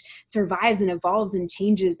language survives and evolves and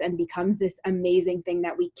changes and becomes this amazing thing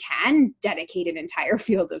that we can dedicate an entire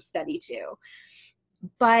field of study to.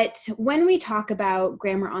 But when we talk about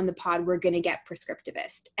grammar on the pod, we're going to get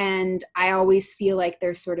prescriptivist. And I always feel like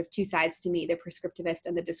there's sort of two sides to me, the prescriptivist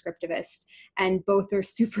and the descriptivist. And both are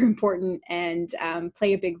super important and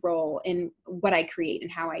play a big role in what I create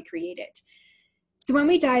and how I create it. So when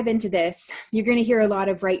we dive into this, you're going to hear a lot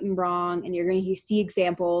of right and wrong, and you're going to see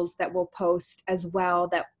examples that we'll post as well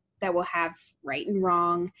that will have right and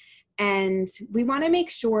wrong. And we want to make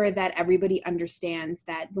sure that everybody understands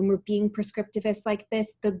that when we're being prescriptivist like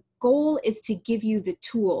this, the goal is to give you the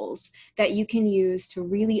tools that you can use to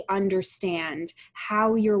really understand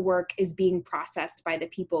how your work is being processed by the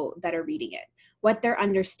people that are reading it, what they're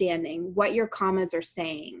understanding, what your commas are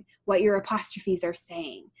saying, what your apostrophes are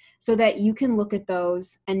saying, so that you can look at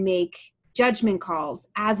those and make judgment calls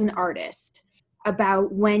as an artist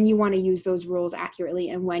about when you want to use those rules accurately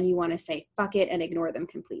and when you want to say fuck it and ignore them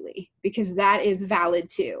completely, because that is valid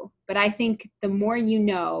too. But I think the more you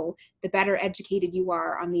know, the better educated you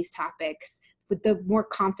are on these topics, with the more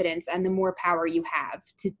confidence and the more power you have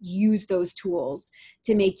to use those tools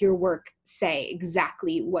to make your work say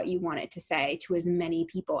exactly what you want it to say to as many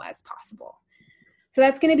people as possible. So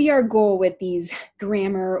that's going to be our goal with these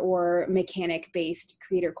grammar or mechanic-based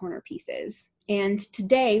Creator Corner pieces. And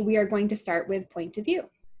today we are going to start with point of view.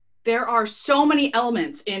 There are so many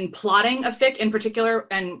elements in plotting a fic in particular,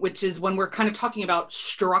 and which is when we're kind of talking about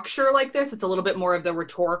structure like this, it's a little bit more of the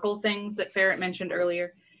rhetorical things that Ferret mentioned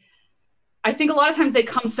earlier. I think a lot of times they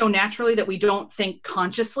come so naturally that we don't think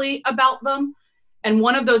consciously about them. And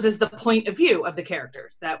one of those is the point of view of the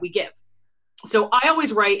characters that we give. So I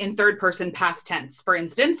always write in third person past tense, for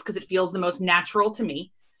instance, because it feels the most natural to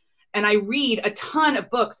me. And I read a ton of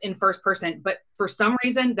books in first person, but for some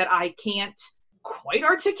reason that I can't quite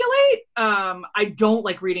articulate, I don't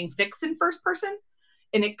like reading fics in first person.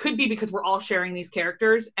 And it could be because we're all sharing these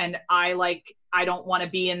characters and I don't want to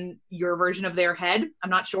be in your version of their head. I'm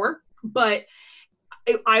not sure, but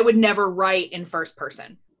I would never write in first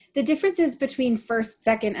person. The differences between first,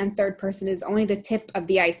 second, and third person is only the tip of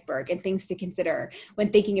the iceberg and things to consider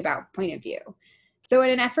when thinking about point of view. So in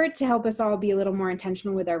an effort to help us all be a little more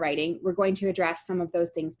intentional with our writing, we're going to address some of those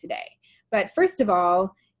things today. But first of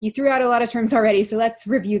all, you threw out a lot of terms already, so let's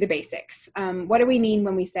review the basics. What do we mean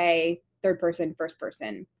when we say third person, first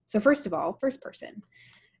person? So first of all, first person.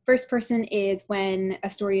 First person is when a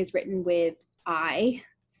story is written with I.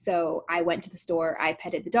 So I went to the store, I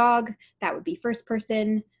petted the dog. That would be first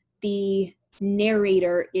person. The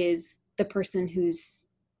narrator is the person whose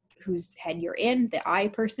head you're in, the I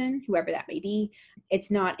person, whoever that may be.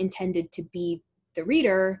 It's not intended to be the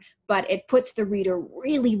reader, but it puts the reader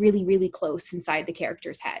really, really, really close inside the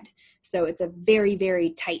character's head. So it's a very,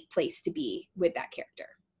 very tight place to be with that character.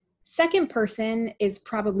 Second person is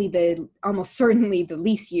probably almost certainly the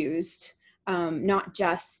least used, not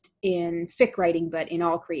just in fic writing, but in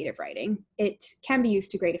all creative writing. It can be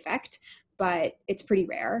used to great effect, but it's pretty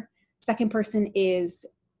rare. Second person is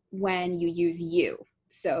when you use you.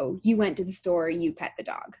 So you went to the store, you pet the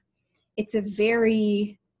dog. It's a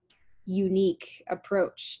very unique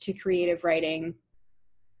approach to creative writing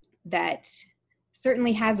that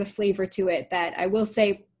certainly has a flavor to it that I will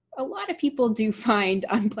say a lot of people do find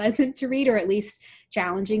unpleasant to read, or at least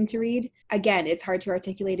challenging to read. Again, it's hard to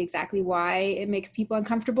articulate exactly why it makes people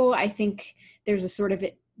uncomfortable. I think there's a sort of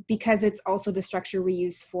because it's also the structure we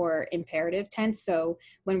use for imperative tense. So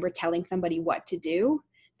when we're telling somebody what to do,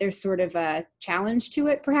 there's sort of a challenge to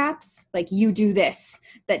it, perhaps, like you do this,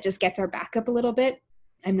 that just gets our back up a little bit.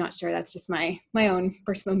 I'm not sure, that's just my own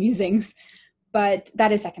personal musings, but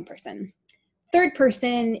that is second person. Third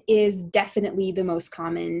person is definitely the most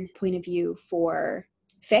common point of view for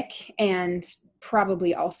fic and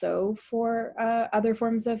probably also for other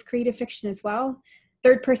forms of creative fiction as well.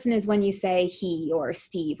 Third person is when you say he or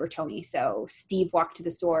Steve or Tony. So Steve walked to the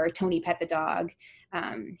store, Tony pet the dog,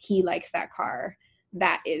 he likes that car.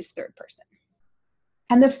 That is third person.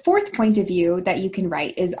 And the fourth point of view that you can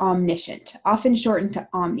write is omniscient, often shortened to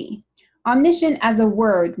omni. Omniscient as a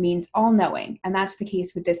word means all-knowing, and that's the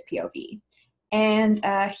case with this POV. And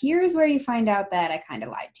here's where you find out that I kind of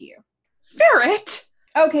lied to you. Ferret!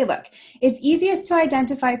 Okay, look, it's easiest to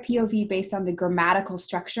identify POV based on the grammatical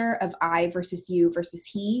structure of I versus you versus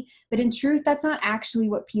he, but in truth, that's not actually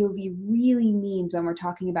what POV really means when we're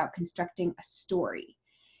talking about constructing a story.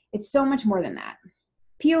 It's so much more than that.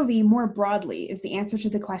 POV, more broadly, is the answer to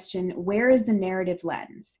the question, where is the narrative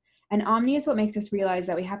lens? And omni is what makes us realize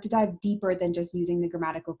that we have to dive deeper than just using the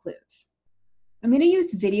grammatical clues. I'm going to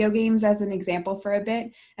use video games as an example for a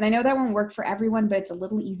bit, and I know that won't work for everyone, but it's a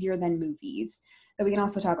little easier than movies, though we can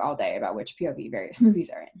also talk all day about which POV various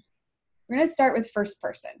movies are in. We're going to start with first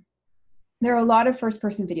person. There are a lot of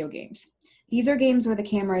first-person video games. These are games where the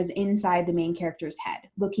camera is inside the main character's head,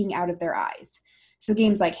 looking out of their eyes. So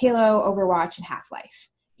games like Halo, Overwatch, and Half-Life.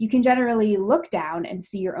 You can generally look down and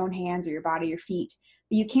see your own hands or your body or feet,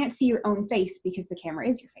 but you can't see your own face because the camera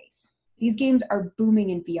is your face. These games are booming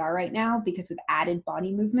in VR right now because with added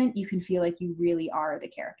body movement, you can feel like you really are the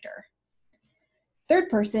character. Third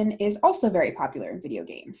person is also very popular in video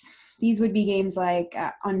games. These would be games like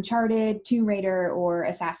Uncharted, Tomb Raider, or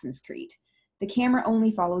Assassin's Creed. The camera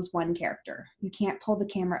only follows one character. You can't pull the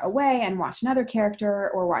camera away and watch another character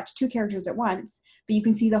or watch two characters at once, but you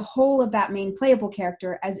can see the whole of that main playable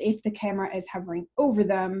character as if the camera is hovering over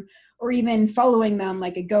them or even following them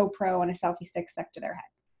like a GoPro and a selfie stick stuck to their head.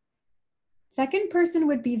 Second person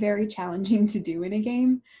would be very challenging to do in a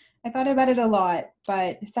game. I thought about it a lot,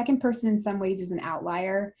 but second person in some ways is an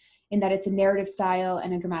outlier in that it's a narrative style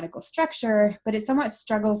and a grammatical structure, but it somewhat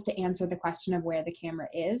struggles to answer the question of where the camera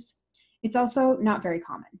is. It's also not very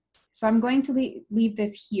common. So I'm going to leave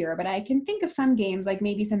this here, but I can think of some games, like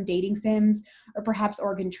maybe some dating sims or perhaps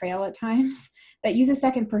Oregon Trail at times, that use a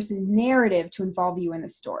second person narrative to involve you in the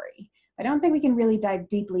story. I don't think we can really dive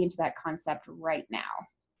deeply into that concept right now.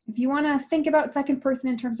 If you want to think about second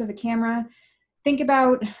person in terms of a camera, think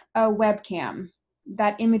about a webcam,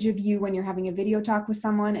 that image of you when you're having a video talk with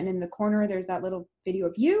someone, and in the corner there's that little video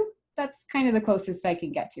of you. That's kind of the closest I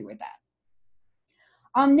can get to with that.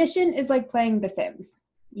 Omniscient is like playing The Sims.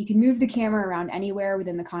 You can move the camera around anywhere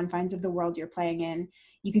within the confines of the world you're playing in.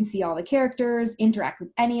 You can see all the characters, interact with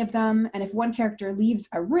any of them, and if one character leaves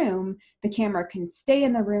a room, the camera can stay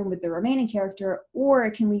in the room with the remaining character, or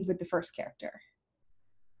it can leave with the first character.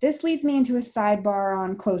 This leads me into a sidebar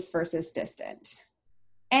on close versus distant.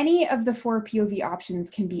 Any of the 4 POV options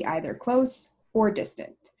can be either close or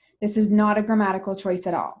distant. This is not a grammatical choice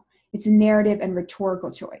at all. It's a narrative and rhetorical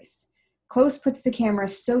choice. Close puts the camera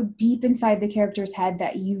so deep inside the character's head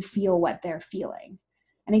that you feel what they're feeling.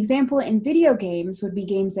 An example in video games would be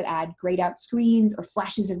games that add grayed out screens or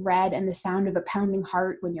flashes of red and the sound of a pounding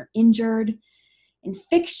heart when you're injured. In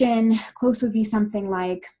fiction, close would be something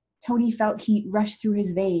like, Tony felt heat rush through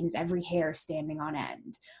his veins, every hair standing on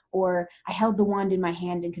end. Or, I held the wand in my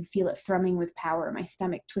hand and could feel it thrumming with power, my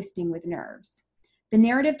stomach twisting with nerves. The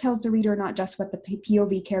narrative tells the reader not just what the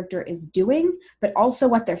POV character is doing, but also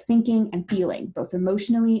what they're thinking and feeling, both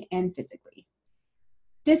emotionally and physically.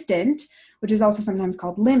 Distant, which is also sometimes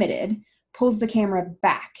called limited, pulls the camera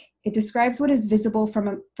back. It describes what is visible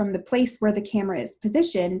from the place where the camera is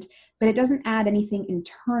positioned, but it doesn't add anything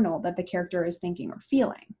internal that the character is thinking or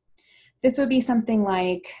feeling. This would be something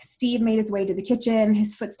like, Steve made his way to the kitchen,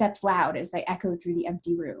 his footsteps loud as they echoed through the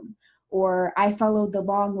empty room. Or, I followed the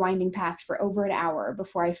long winding path for over an hour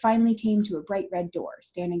before I finally came to a bright red door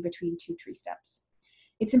standing between 2 tree steps.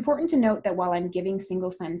 It's important to note that while I'm giving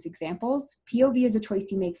single sentence examples, POV is a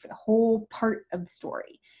choice you make for the whole part of the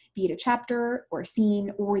story, be it a chapter or a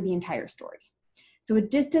scene or the entire story. So a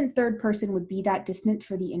distant third person would be that distant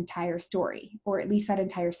for the entire story, or at least that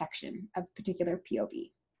entire section of particular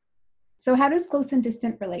POV. So how does close and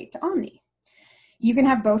distant relate to Omni? You can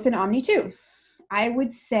have both in Omni too. I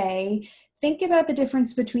would say, think about the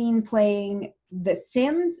difference between playing The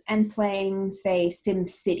Sims and playing, say,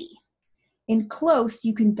 SimCity. In close,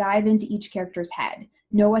 you can dive into each character's head,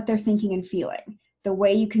 know what they're thinking and feeling. The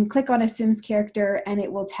way you can click on a Sims character and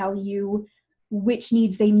it will tell you which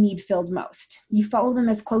needs they need filled most. You follow them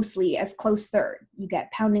as closely as close third. You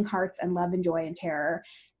get pounding hearts and love and joy and terror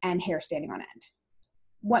and hair standing on end.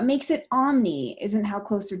 What makes it Omni isn't how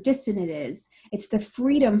close or distant it is. It's the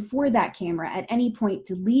freedom for that camera at any point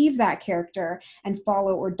to leave that character and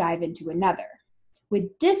follow or dive into another.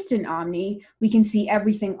 With distant Omni, we can see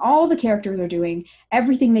everything all the characters are doing,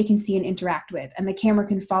 everything they can see and interact with, and the camera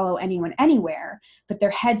can follow anyone anywhere, but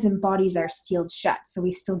their heads and bodies are sealed shut, so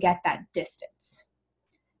we still get that distance.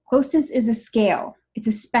 Closeness is a scale. It's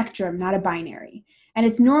a spectrum, not a binary. And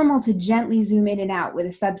it's normal to gently zoom in and out with a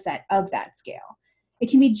subset of that scale. It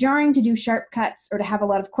can be jarring to do sharp cuts or to have a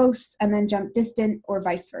lot of close and then jump distant or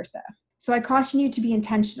vice versa. So I caution you to be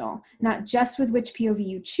intentional, not just with which POV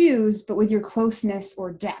you choose, but with your closeness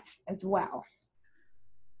or depth as well.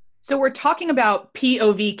 So we're talking about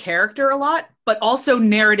POV character a lot, but also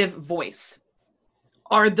narrative voice.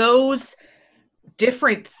 Are those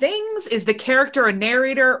different things? Is the character a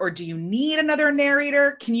narrator, or do you need another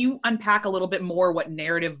narrator? Can you unpack a little bit more what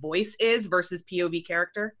narrative voice is versus POV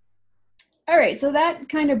character? All right, so that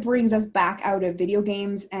kind of brings us back out of video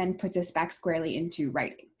games and puts us back squarely into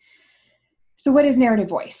writing. So what is narrative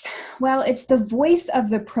voice? Well, it's the voice of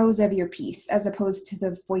the prose of your piece as opposed to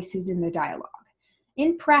the voices in the dialogue.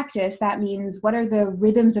 In practice, that means what are the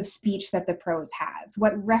rhythms of speech that the prose has?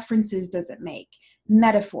 What references does it make?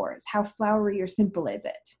 Metaphors, how flowery or simple is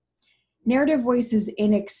it? Narrative voice is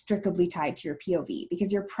inextricably tied to your POV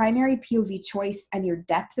because your primary POV choice and your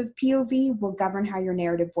depth of POV will govern how your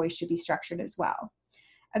narrative voice should be structured as well.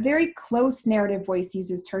 A very close narrative voice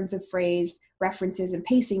uses turns of phrase, references, and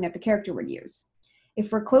pacing that the character would use.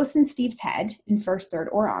 If we're close in Steve's head, in first, third,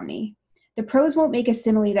 or Omni, The prose won't make a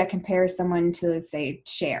simile that compares someone to, say,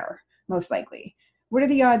 Cher, most likely. What are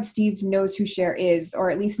the odds Steve knows who Cher is, or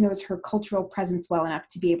at least knows her cultural presence well enough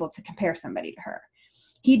to be able to compare somebody to her?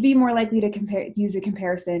 He'd be more likely to use a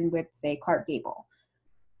comparison with, say, Clark Gable.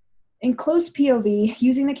 In close POV,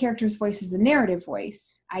 using the character's voice as the narrative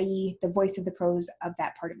voice, i.e. the voice of the prose of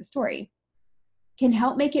that part of the story, can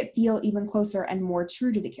help make it feel even closer and more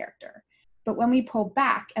true to the character. But when we pull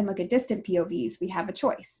back and look at distant POVs, we have a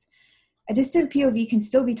choice. A distant POV can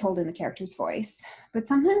still be told in the character's voice, but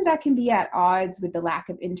sometimes that can be at odds with the lack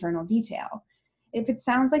of internal detail. If it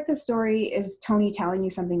sounds like the story is Tony telling you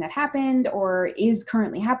something that happened or is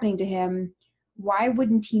currently happening to him, why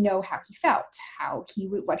wouldn't he know how he felt,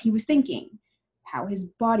 what he was thinking, how his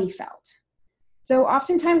body felt? So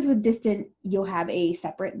oftentimes with distant, you'll have a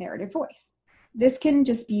separate narrative voice. This can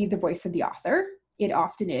just be the voice of the author. It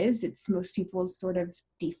often is. It's most people's sort of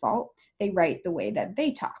default. They write the way that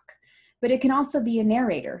they talk. But it can also be a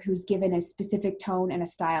narrator who's given a specific tone and a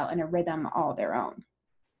style and a rhythm all their own.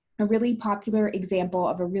 A really popular example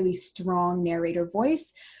of a really strong narrator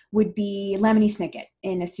voice would be Lemony Snicket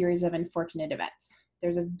in A Series of Unfortunate Events.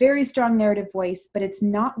 There's a very strong narrative voice, but it's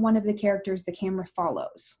not one of the characters the camera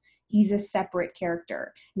follows. He's a separate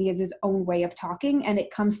character, and he has his own way of talking, and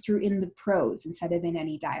it comes through in the prose instead of in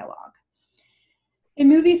any dialogue. In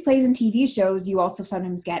movies, plays, and TV shows, you also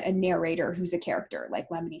sometimes get a narrator who's a character, like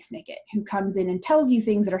Lemony Snicket, who comes in and tells you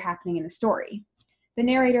things that are happening in the story. The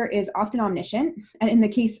narrator is often omniscient, and in the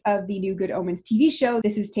case of the new Good Omens TV show,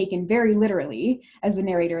 this is taken very literally, as the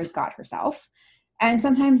narrator is God herself. And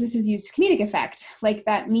sometimes this is used to comedic effect, like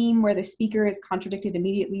that meme where the speaker is contradicted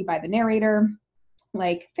immediately by the narrator,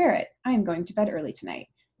 like, Ferret, I am going to bed early tonight.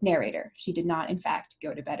 Narrator, she did not, in fact,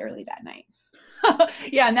 go to bed early that night.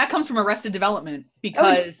 Yeah, and that comes from Arrested Development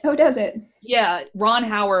because... Oh, does it? Yeah, Ron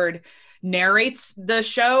Howard narrates the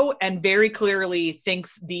show and very clearly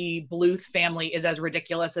thinks the Bluth family is as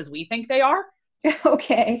ridiculous as we think they are.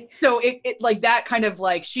 Okay. So it like that kind of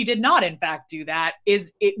like, she did not in fact do that,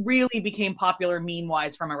 it really became popular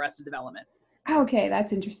meme-wise from Arrested Development. Okay,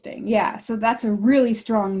 that's interesting. Yeah, so that's a really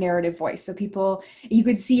strong narrative voice. So you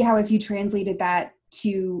could see how if you translated that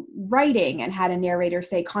to writing and had a narrator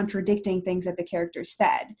say contradicting things that the character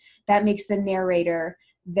said, that makes the narrator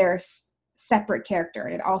their separate character.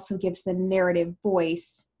 And it also gives the narrative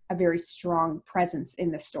voice a very strong presence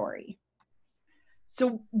in the story.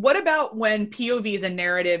 So what about when POVs and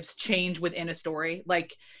narratives change within a story?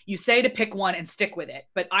 Like you say to pick one and stick with it.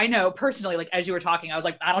 But I know personally, like as you were talking, I was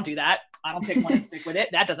like, I don't do that. I don't pick one and stick with it.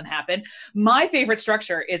 That doesn't happen. My favorite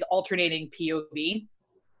structure is alternating POV.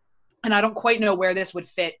 And I don't quite know where this would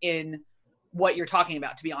fit in what you're talking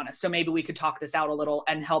about, to be honest. So maybe we could talk this out a little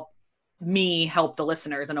and help the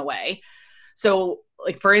listeners in a way. So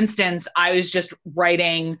like, for instance, I was just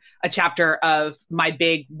writing a chapter of my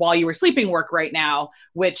big While You Were Sleeping work right now,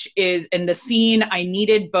 which is in the scene. I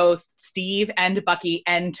needed both Steve and Bucky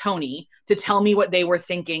and Tony to tell me what they were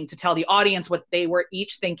thinking, to tell the audience what they were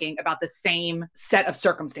each thinking about the same set of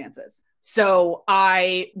circumstances. So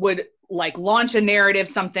I would like launch a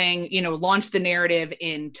narrative, launch the narrative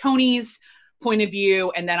in Tony's point of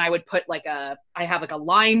view. And then I would put I have a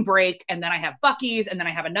line break, and then I have Bucky's, and then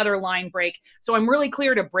I have another line break. So I'm really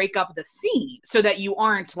clear to break up the scene so that you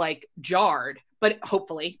aren't like jarred, but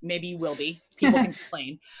hopefully maybe you will be. People can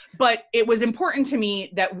complain. But it was important to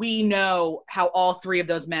me that we know how all three of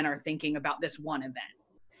those men are thinking about this one event.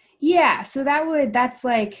 Yeah. So that's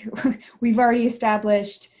like, we've already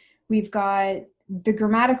established, we've got the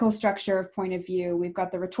grammatical structure of point of view. We've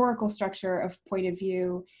got the rhetorical structure of point of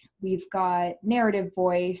view. We've got narrative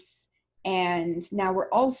voice. And now we're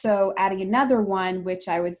also adding another one, which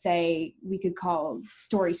I would say we could call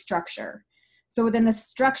story structure. So within the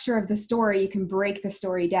structure of the story, you can break the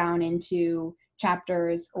story down into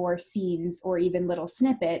chapters or scenes or even little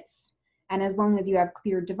snippets. And as long as you have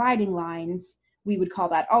clear dividing lines, we would call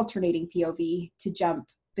that alternating POV, to jump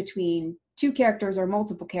between two characters or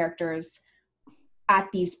multiple characters at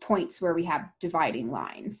these points where we have dividing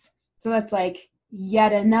lines. So that's like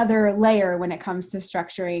yet another layer when it comes to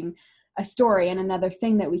structuring a story, and another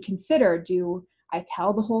thing that we consider. Do I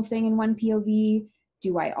tell the whole thing in one POV?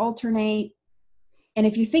 Do I alternate? And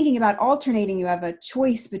if you're thinking about alternating, you have a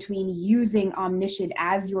choice between using omniscient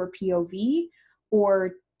as your POV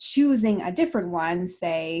or choosing a different one,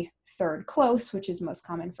 say third close, which is most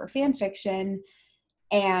common for fan fiction,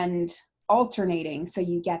 and alternating so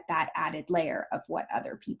you get that added layer of what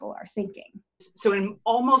other people are thinking. So in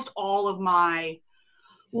almost all of my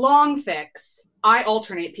long fics, I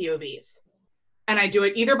alternate POVs, and I do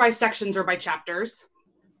it either by sections or by chapters.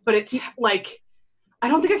 But it's like, I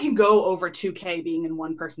don't think I can go over 2K being in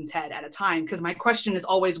one person's head at a time, because my question is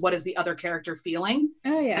always, what is the other character feeling?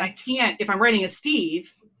 Oh, yeah. And I can't, if I'm writing as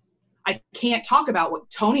Steve, I can't talk about what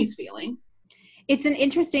Tony's feeling. It's an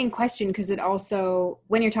interesting question because it also,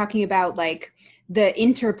 when you're talking about like the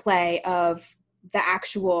interplay of the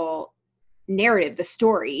actual narrative, the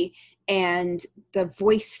story, and the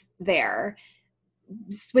voice there,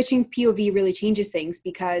 switching POV really changes things,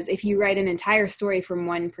 because if you write an entire story from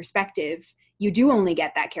one perspective, you do only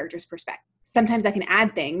get that character's perspective. Sometimes that can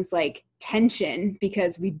add things like tension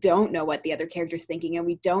because we don't know what the other character's thinking, and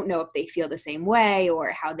we don't know if they feel the same way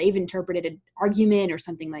or how they've interpreted an argument or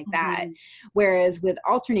something like that. Whereas with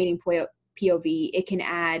alternating POV, it can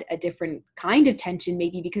add a different kind of tension,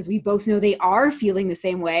 maybe because we both know they are feeling the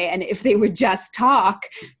same way, and if they would just talk,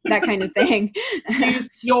 that kind of thing. Use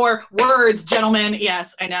your words, gentlemen.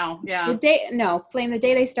 Yes, I know. Yeah. Flame, the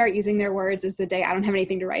day they start using their words is the day I don't have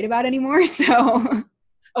anything to write about anymore. So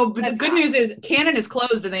oh, but the good news is canon is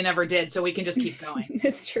closed and they never did, so we can just keep going.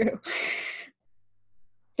 That's true.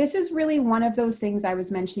 This is really one of those things I was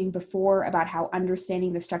mentioning before about how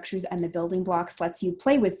understanding the structures and the building blocks lets you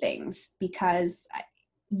play with things, because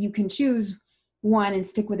you can choose one and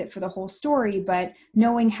stick with it for the whole story, but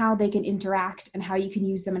knowing how they can interact and how you can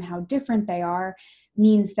use them and how different they are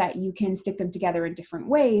means that you can stick them together in different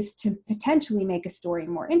ways to potentially make a story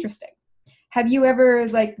more interesting. Have you ever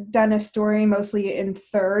like done a story mostly in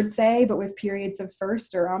third, say, but with periods of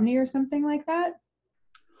first or omni or something like that?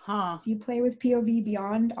 Huh. Do you play with POV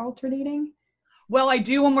beyond alternating? Well, I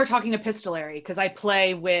do when we're talking epistolary, because I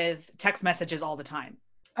play with text messages all the time.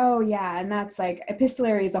 Oh yeah, and that's like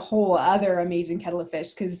epistolary is a whole other amazing kettle of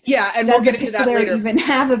fish, because and we'll get into that later. Even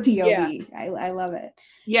have a POV? Yeah. I love it.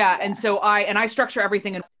 Yeah, and so I structure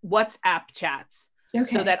everything in WhatsApp chats. Okay.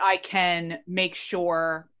 So that I can make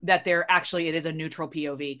sure that it is a neutral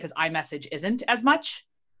POV, because iMessage isn't as much.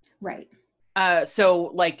 Right.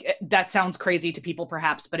 So like that sounds crazy to people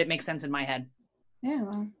perhaps, but it makes sense in my head. Yeah,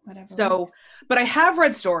 well, whatever. So, but I have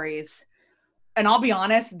read stories, and I'll be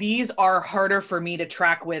honest, these are harder for me to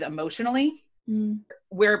track with emotionally,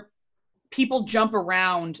 where people jump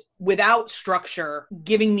around without structure,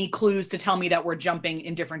 giving me clues to tell me that we're jumping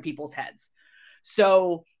in different people's heads.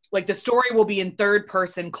 So like the story will be in third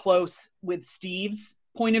person close with Steve's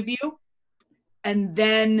point of view. And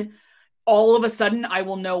then all of a sudden I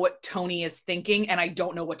will know what Tony is thinking, and I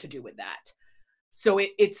don't know what to do with that. So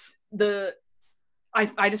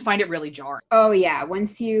I just find it really jarring. Oh yeah.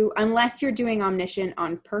 Unless you're doing omniscient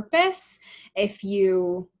on purpose, if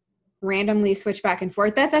you randomly switch back and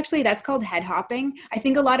forth, that's called head hopping. I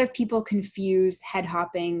think a lot of people confuse head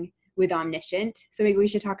hopping with omniscient. So maybe we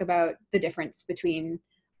should talk about the difference between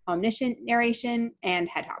omniscient narration and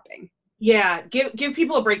head hopping. Yeah, give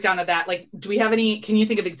people a breakdown of that. Like, do we have any, can you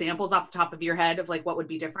think of examples off the top of your head of like what would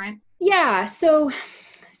be different? Yeah, so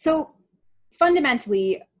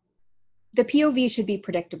fundamentally, the POV should be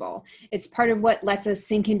predictable. It's part of what lets us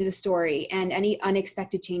sink into the story, and any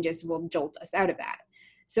unexpected changes will jolt us out of that.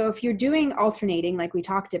 So if you're doing alternating, like we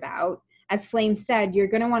talked about, as Flame said, you're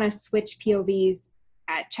going to want to switch POVs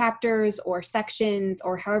at chapters or sections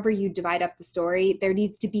or however you divide up the story. There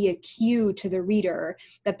needs to be a cue to the reader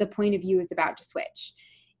that the point of view is about to switch.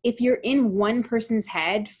 If you're in one person's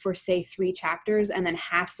head for, say, 3 chapters, and then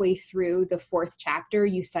halfway through the 4th chapter,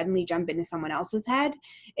 you suddenly jump into someone else's head,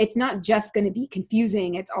 it's not just going to be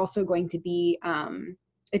confusing. It's also going to be,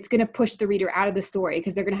 it's going to push the reader out of the story,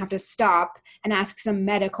 because they're going to have to stop and ask some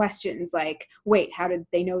meta questions like, wait, how did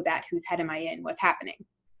they know that? Whose head am I in? What's happening?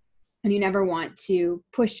 And you never want to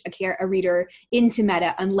push a reader into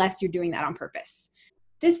meta unless you're doing that on purpose.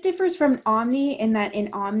 This differs from Omni in that in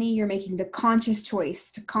Omni, you're making the conscious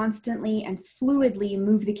choice to constantly and fluidly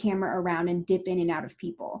move the camera around and dip in and out of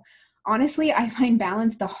people. Honestly, I find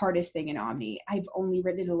balance the hardest thing in Omni. I've only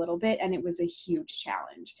written it a little bit, and it was a huge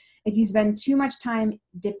challenge. If you spend too much time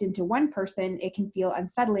dipped into one person, it can feel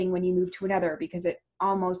unsettling when you move to another, because it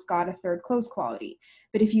almost got a third close quality.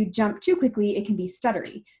 But if you jump too quickly, it can be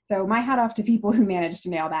stuttery. So my hat off to people who managed to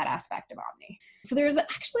nail that aspect of Omni. So there's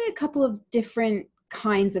actually a couple of different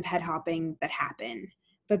kinds of head hopping that happen.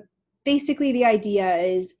 But basically the idea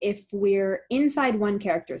is if we're inside one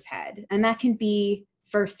character's head, and that can be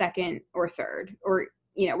first, second, or third, or,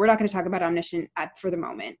 we're not going to talk about omniscient for the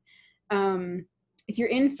moment. If you're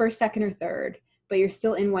in first, second, or third, but you're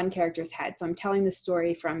still in one character's head, so I'm telling the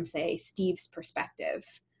story from, say, Steve's perspective,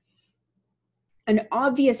 an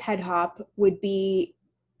obvious head hop is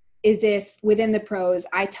if within the prose,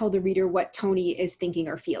 I tell the reader what Tony is thinking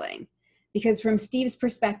or feeling. Because from Steve's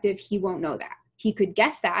perspective, he won't know that. He could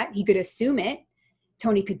guess that, he could assume it.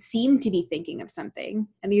 Tony could seem to be thinking of something.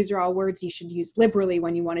 And these are all words you should use liberally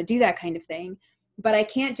when you want to do that kind of thing. But I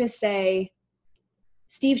can't just say,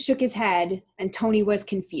 Steve shook his head and Tony was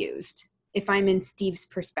confused. If I'm in Steve's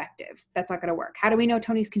perspective, that's not going to work. How do we know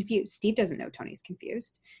Tony's confused? Steve doesn't know Tony's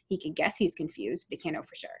confused. He can guess he's confused, but he can't know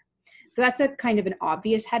for sure. So that's a kind of an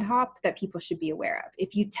obvious head hop that people should be aware of.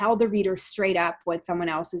 If you tell the reader straight up what someone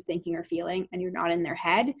else is thinking or feeling and you're not in their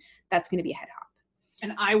head, that's going to be a head hop.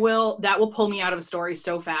 And that will pull me out of a story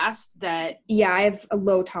so fast that... Yeah, I have a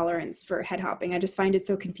low tolerance for head hopping. I just find it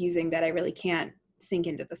so confusing that I really can't sink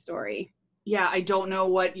into the story. Yeah, I don't know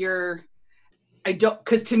what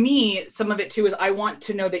because to me, some of it too is I want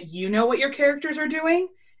to know that you know what your characters are doing.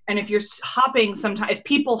 And if you're hopping sometimes, if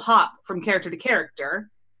people hop from character to character,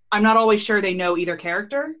 I'm not always sure they know either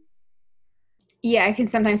character. Yeah, I can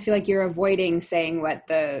sometimes feel like you're avoiding saying what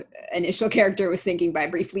the initial character was thinking by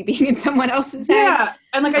briefly being in someone else's head. Yeah,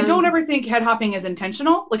 and like I don't ever think head hopping is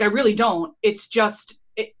intentional. Like I really don't. It's just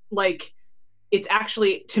it's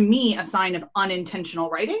actually to me a sign of unintentional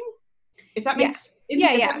writing. If that makes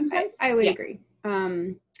sense. I would agree.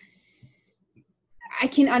 I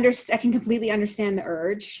can completely understand the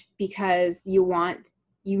urge because you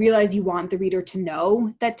realize you want the reader to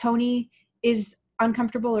know that Tony is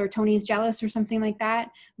uncomfortable or Tony is jealous or something like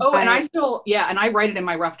that. Oh, and I write it in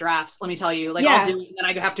my rough drafts, let me tell you. Like I'll do it and then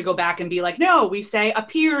I have to go back and be like, no, we say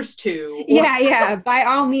appears to. Yeah. By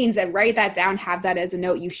all means, write that down, have that as a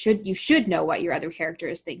note. You should know what your other character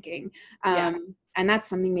is thinking. And that's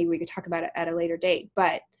something maybe we could talk about at a later date.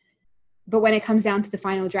 But when it comes down to the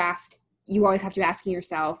final draft, you always have to be asking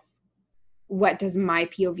yourself, what does my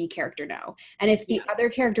POV character know? And if the other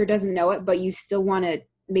character doesn't know it, but you still want to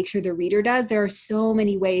make sure the reader does, there are so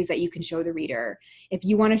many ways that you can show the reader. If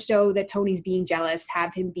you want to show that Tony's being jealous,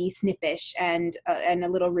 have him be snippish and a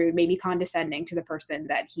little rude, maybe condescending to the person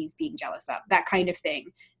that he's being jealous of, that kind of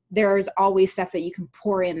thing. There's always stuff that you can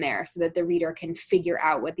pour in there so that the reader can figure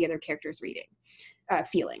out what the other character is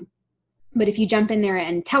feeling. But if you jump in there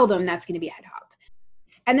and tell them, that's going to be a head hop.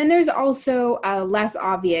 And then there's also a less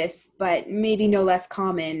obvious, but maybe no less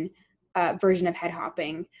common version of head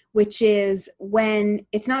hopping, which is when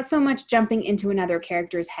it's not so much jumping into another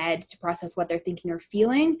character's head to process what they're thinking or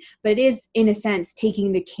feeling, but it is, in a sense,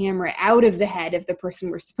 taking the camera out of the head of the person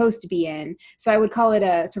we're supposed to be in. So I would call it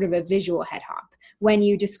a sort of a visual head hop. When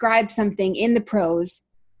you describe something in the prose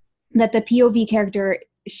that the POV character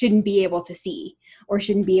shouldn't be able to see or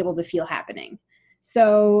shouldn't be able to feel happening.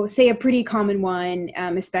 So say a pretty common one,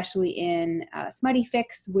 especially in smutty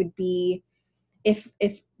fics, would be if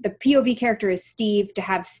the POV character is Steve, to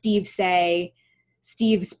have Steve say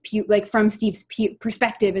from Steve's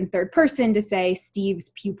perspective in third person, to say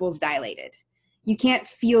Steve's pupils dilated. You can't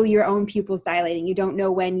feel your own pupils dilating. You don't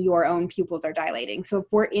know when your own pupils are dilating. So if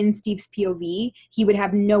we're in Steve's POV, he would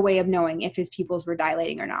have no way of knowing if his pupils were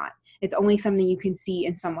dilating or not. It's only something you can see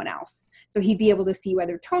in someone else. So he'd be able to see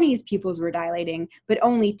whether Tony's pupils were dilating, but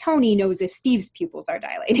only Tony knows if Steve's pupils are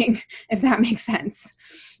dilating, if that makes sense.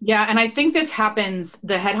 Yeah, and I think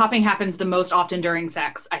the head hopping happens the most often during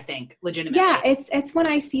sex, I think, legitimately. Yeah, it's when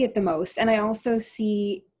I see it the most. And I also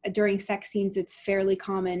see during sex scenes, it's fairly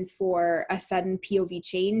common for a sudden POV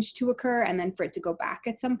change to occur and then for it to go back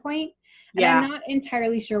at some point. And I'm not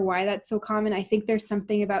entirely sure why that's so common. I think there's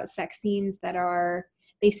something about sex scenes that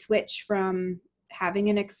they switch from having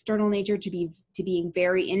an external nature to being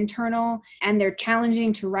very internal, and they're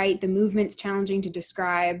challenging to write, the movement's challenging to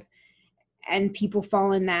describe, and people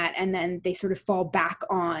fall in that, and then they sort of fall back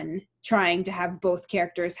on trying to have both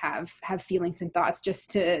characters have feelings and thoughts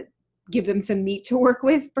just to give them some meat to work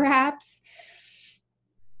with, perhaps.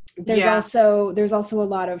 There's also a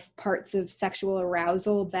lot of parts of sexual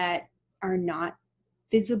arousal that are not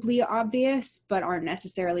visibly obvious, but aren't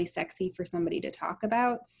necessarily sexy for somebody to talk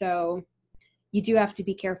about. So you do have to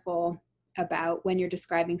be careful about when you're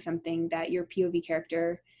describing something that your POV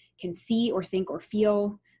character can see or think or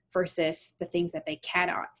feel versus the things that they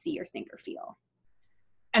cannot see or think or feel.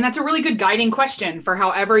 And that's a really good guiding question for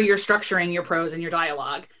however you're structuring your prose and your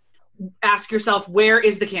dialogue. Ask yourself, where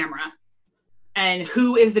is the camera? And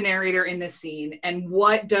who is the narrator in this scene? And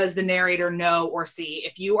what does the narrator know or see?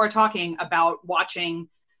 If you are talking about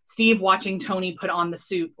Steve watching Tony put on the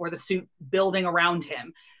suit or the suit building around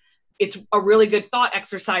him, it's a really good thought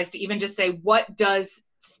exercise to even just say, what does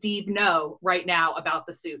Steve know right now about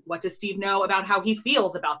the suit? What does Steve know about how he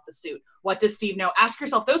feels about the suit? What does Steve know? Ask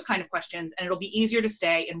yourself those kind of questions, and it'll be easier to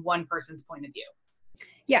stay in one person's point of view.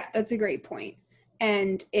 Yeah, that's a great point.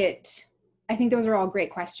 And I think those are all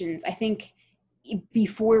great questions. I think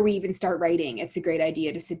before we even start writing, it's a great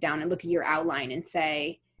idea to sit down and look at your outline and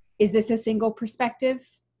say, is this a single perspective?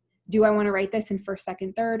 do I want to write this in first,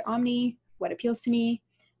 second, third, omni? What appeals to me?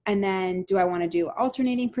 And then do I want to do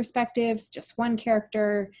alternating perspectives, just one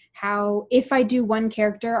character? If I do one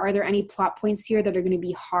character, are there any plot points here that are going to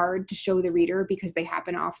be hard to show the reader because they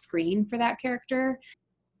happen off screen for that character?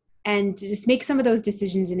 And to just make some of those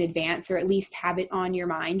decisions in advance, or at least have it on your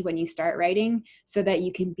mind when you start writing, so that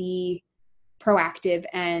you can be proactive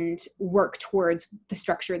and work towards the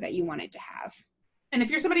structure that you want it to have. And if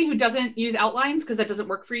you're somebody who doesn't use outlines because that doesn't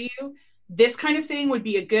work for you, this kind of thing would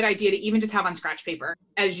be a good idea to even just have on scratch paper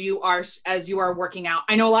as you are working out.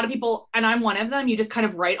 I know a lot of people, and I'm one of them, you just kind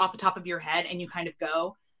of write off the top of your head and you kind of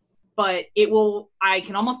go, but it will, I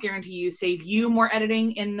can almost guarantee you, save you more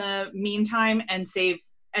editing in the meantime and save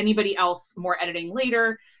anybody else more editing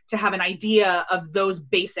later, to have an idea of those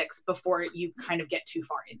basics before you kind of get too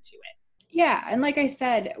far into it. Yeah. And like I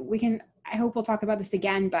said, I hope we'll talk about this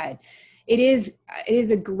again, but it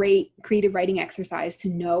is a great creative writing exercise to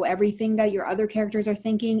know everything that your other characters are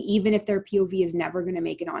thinking, even if their POV is never going to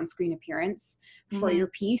make an on-screen appearance for your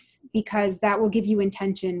piece, because that will give you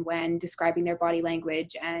intention when describing their body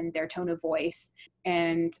language and their tone of voice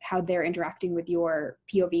and how they're interacting with your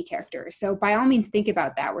POV character. So by all means, think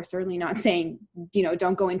about that. We're certainly not saying,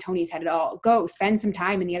 don't go in Tony's head at all. Go spend some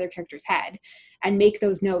time in the other character's head and make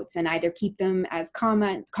those notes, and either keep them as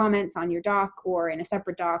comments on your doc or in a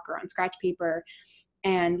separate doc or on scratch paper,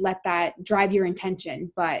 and let that drive your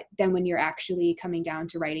intention. But then when you're actually coming down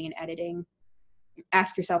to writing and editing,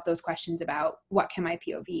 ask yourself those questions about, what can my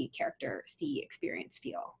POV character see, experience,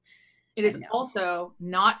 feel? It is also,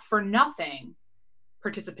 not for nothing,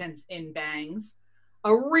 participants in Bangs,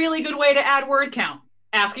 a really good way to add word count,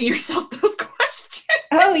 asking yourself those questions.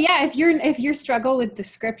 Oh yeah, if you struggle with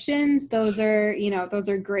descriptions, those are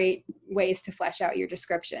great ways to flesh out your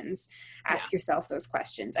descriptions. Ask yourself those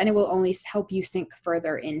questions, and it will only help you sink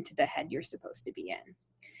further into the head you're supposed to be in.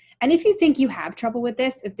 And if you think you have trouble with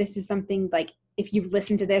this, if this is something like, if you've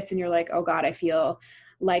listened to this and you're like, oh God, I feel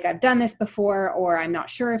like I've done this before, or I'm not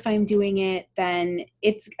sure if I'm doing it, then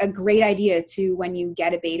it's a great idea to, when you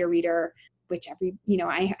get a beta reader, which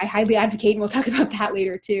I highly advocate, and we'll talk about that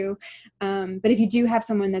later too. But if you do have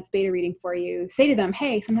someone that's beta reading for you, say to them,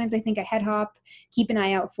 hey, sometimes I think I head hop, keep an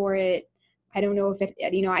eye out for it. I don't know if it,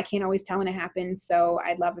 I can't always tell when it happens. So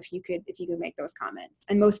I'd love if you could make those comments.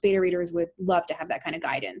 And most beta readers would love to have that kind of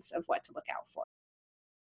guidance of what to look out for.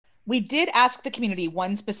 We did ask the community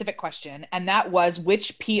one specific question, and that was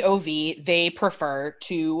which POV they prefer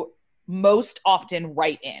to most often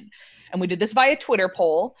write in. And we did this via Twitter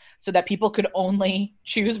poll so that people could only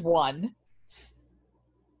choose one.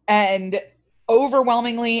 And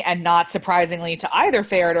overwhelmingly, and not surprisingly to either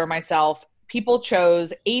Ferret or myself, people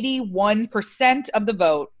chose 81% of the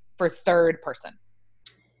vote for third person.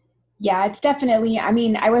 Yeah, it's definitely,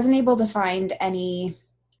 I wasn't able to find any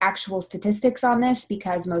actual statistics on this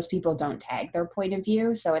because most people don't tag their point of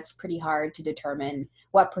view. So it's pretty hard to determine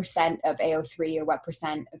what percent of AO3 or what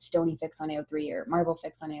percent of Stony Fix on AO3 or Marble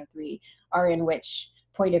Fix on AO3 are in which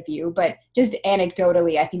point of view. But just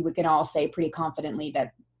anecdotally, I think we can all say pretty confidently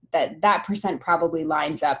that percent probably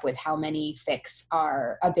lines up with how many fics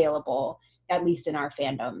are available, at least in our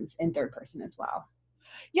fandoms, in third person as well.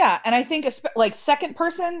 Yeah, and I think like second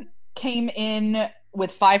person came in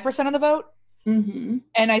with 5% of the vote. Mm-hmm.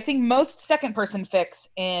 And I think most second person fics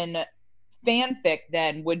in fanfic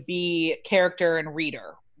then would be character and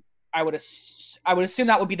reader. I would assume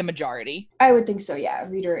that would be the majority. I would think so, yeah.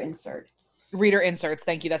 Reader inserts.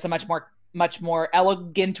 Thank you. That's a much more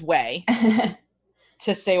elegant way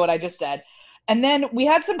to say what I just said. And then we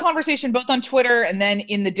had some conversation both on Twitter and then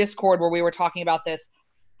in the Discord where we were talking about this.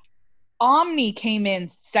 Omni came in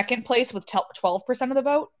second place with 12% of the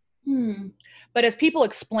vote. But as people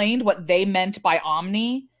explained what they meant by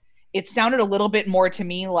Omni, it sounded a little bit more to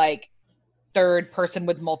me like third person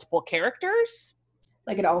with multiple characters.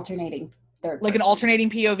 Like an alternating third person. Like an alternating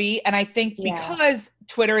POV. And I think because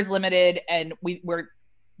Twitter is limited and we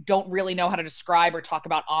don't really know how to describe or talk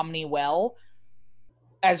about Omni well,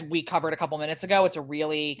 as we covered a couple minutes ago, it's a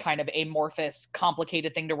really kind of amorphous,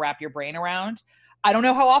 complicated thing to wrap your brain around. I don't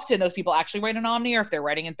know how often those people actually write an Omni or if they're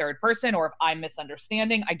writing in third person or if I'm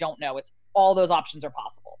misunderstanding. I don't know. It's all those options are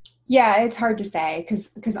possible. Yeah, it's hard to say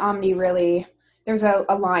because Omni really, there's a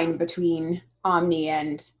line between Omni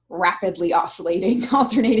and rapidly oscillating,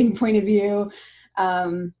 alternating point of view.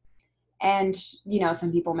 And,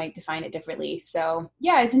 some people might define it differently. So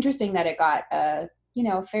yeah, it's interesting that it got a,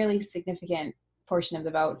 fairly significant portion of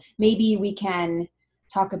the vote. Maybe we can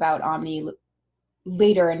talk about Omni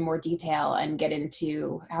later in more detail and get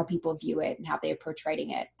into how people view it and how they approach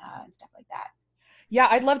writing it and stuff like that. Yeah,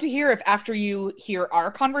 I'd love to hear if after you hear our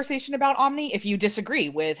conversation about Omni, if you disagree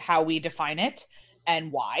with how we define it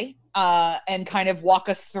and why, and kind of walk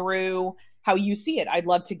us through how you see it. I'd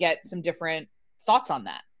love to get some different thoughts on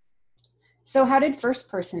that. So how did first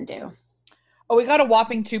person do? Oh, we got a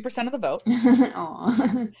whopping 2% of the vote.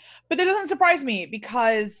 Aw. But that doesn't surprise me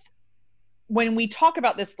because when we talk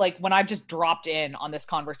about this, like when I've just dropped in on this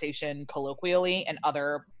conversation colloquially and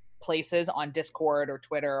other places on Discord or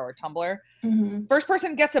Twitter or Tumblr, Mm-hmm. first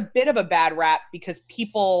person gets a bit of a bad rap because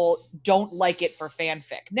people don't like it for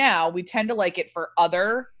fanfic. Now we tend to like it for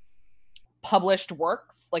other published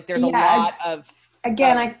works. Like there's a lot of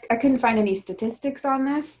Again, I couldn't find any statistics on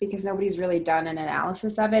this because nobody's really done an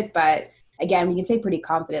analysis of it. But again, we can say pretty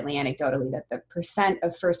confidently, anecdotally, that the percent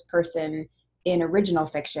of first person in original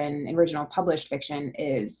fiction, original published fiction,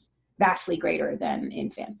 is vastly greater than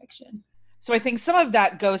in fan fiction. So I think some of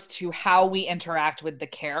that goes to how we interact with the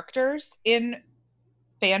characters in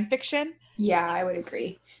fan fiction. Yeah, I would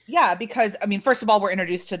agree. Yeah, because I mean, first of all, we're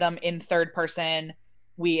introduced to them in third person.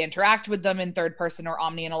 We interact with them in third person or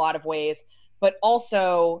omni in a lot of ways, but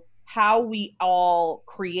also how we all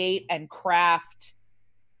create and craft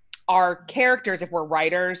our characters if we're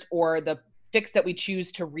writers, or the fics that we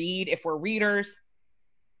choose to read if we're readers,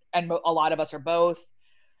 and a lot of us are both,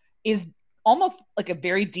 is almost like a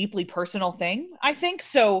very deeply personal thing, I think.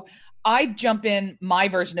 So I jump in my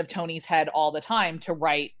version of Tony's head all the time to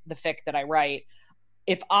write the fic that I write.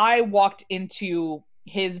 If I walked into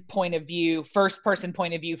his point of view, first person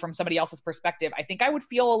point of view from somebody else's perspective, I think I would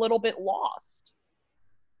feel a little bit lost.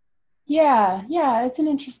 Yeah, it's an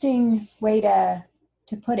interesting way to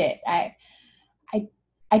put it.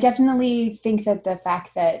 I definitely think that the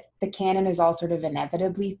fact that the canon is all sort of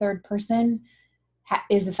inevitably third person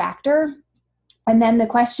is a factor. And then the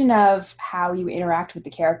question of how you interact with the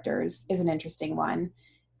characters is an interesting one,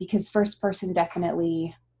 because first person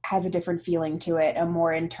definitely has a different feeling to it, a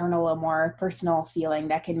more internal, a more personal feeling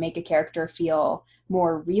that can make a character feel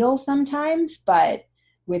more real sometimes. But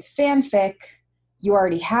with fanfic, you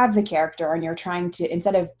already have the character and you're trying to,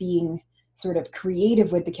 instead of being sort of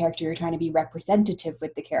creative with the character, you're trying to be representative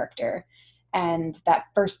with the character. And that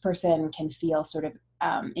first person can feel sort of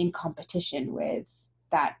in competition with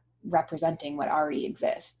that representing what already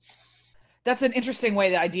exists. That's an interesting way,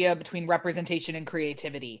 the idea between representation and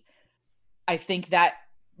creativity. I think that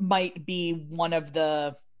might be one of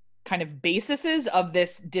the kind of basises of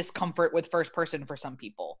this discomfort with first person for some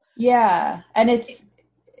people. Yeah, and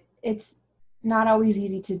it's not always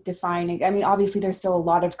easy to define. I mean, obviously there's still a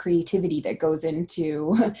lot of creativity that goes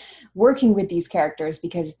into working with these characters,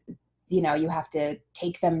 because you know, you have to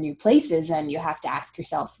take them new places and you have to ask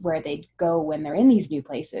yourself where they'd go when they're in these new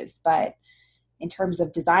places. But in terms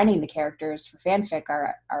of designing the characters for fanfic,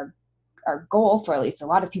 our goal, for at least a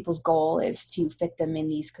lot of people's goal, is to fit them in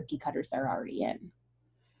these cookie cutters they're already in.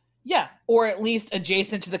 Yeah, or at least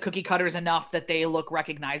adjacent to the cookie cutters enough that they look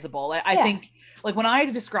recognizable. I think, like, when I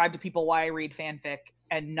describe to people why I read fanfic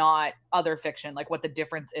and not other fiction, like what the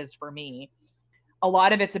difference is for me, a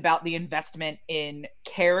lot of it's about the investment in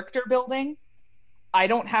character building. I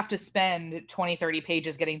don't have to spend 20, 30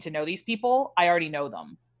 pages getting to know these people. I already know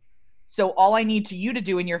them. So all I need you to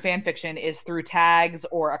do in your fan fiction is, through tags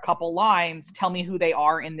or a couple lines, tell me who they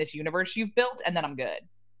are in this universe you've built, and then I'm good.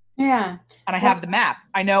 Yeah. And I have the map.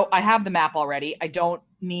 I know I have the map already. I don't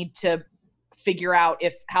need to figure out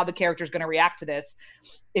how the character's going to react to this.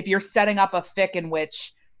 If you're setting up a fic in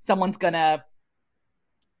which someone's going to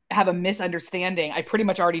have a misunderstanding, I pretty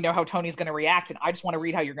much already know how Tony's going to react, and I just want to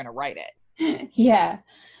read how you're going to write it. Yeah,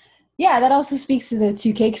 that also speaks to the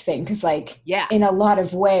two cakes thing, because in a lot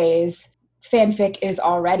of ways, fanfic is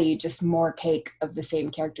already just more cake of the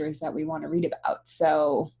same characters that we want to read about.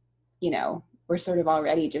 So, you know, we're sort of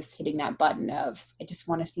already just hitting that button of, I just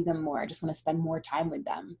want to see them more. I just want to spend more time with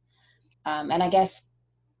them. And I guess,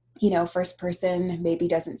 you know, first person maybe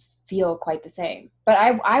doesn't feel quite the same. But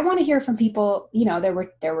I want to hear from people. You know, there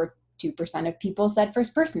were 2% of people said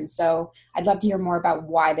first person. So I'd love to hear more about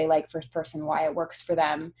why they like first person, why it works for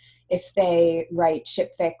them, if they write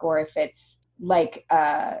shipfic, or if it's like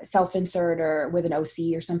self-insert or with an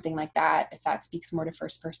OC or something like that, if that speaks more to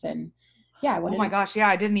first person. Yeah. Oh my gosh. Yeah.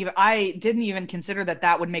 I didn't even consider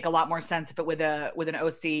that would make a lot more sense if it with an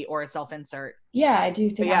OC or a self-insert. Yeah, I do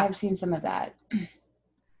think I have seen some of that.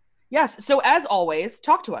 Yes. So as always,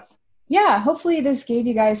 talk to us. Yeah, hopefully this gave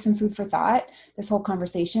you guys some food for thought, this whole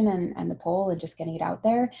conversation and the poll and just getting it out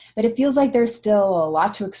there. But it feels like there's still a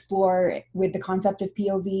lot to explore with the concept of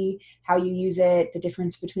POV, how you use it, the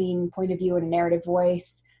difference between point of view and a narrative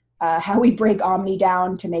voice. how we break Omni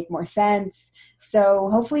down to make more sense. So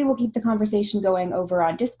hopefully we'll keep the conversation going over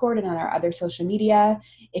on Discord and on our other social media.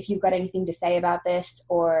 If you've got anything to say about this,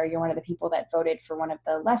 or you're one of the people that voted for one of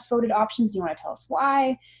the less voted options, you want to tell us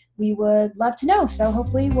why, we would love to know. So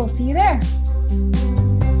hopefully we'll see you there.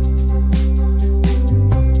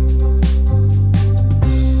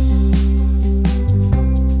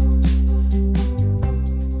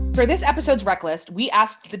 For this episode's rec list, we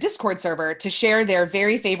asked the Discord server to share their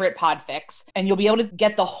very favorite podfics, and you'll be able to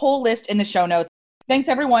get the whole list in the show notes. Thanks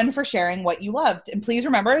everyone for sharing what you loved. And please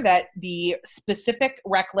remember that the specific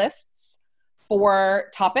rec lists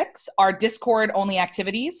for topics are Discord-only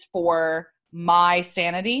activities for my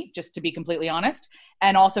sanity, just to be completely honest,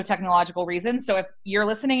 and also technological reasons. So if you're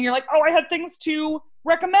listening and you're like, oh, I had things to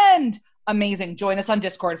recommend, amazing. Join us on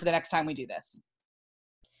Discord for the next time we do this.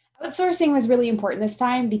 Outsourcing was really important this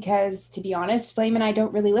time because, to be honest, Flame and I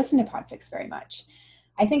don't really listen to Podfics very much.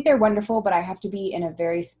 I think they're wonderful, but I have to be in a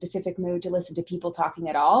very specific mood to listen to people talking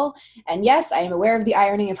at all. And yes, I am aware of the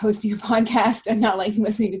irony of hosting a podcast and not liking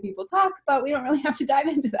listening to people talk, but we don't really have to dive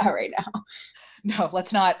into that right now. No,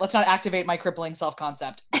 let's not activate my crippling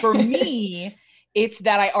self-concept. For me, it's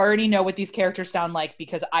that I already know what these characters sound like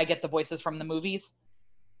because I get the voices from the movies.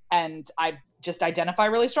 And I just identify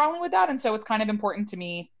really strongly with that. And so it's kind of important to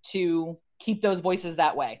me to keep those voices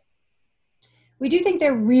that way. We do think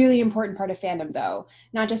they're a really important part of fandom, though,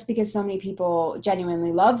 not just because so many people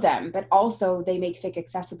genuinely love them, but also they make fic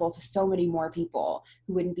accessible to so many more people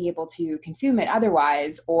who wouldn't be able to consume it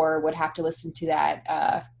otherwise, or would have to listen to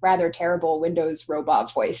that rather terrible Windows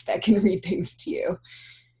robot voice that can read things to you.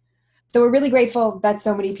 So we're really grateful that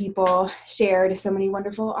so many people shared so many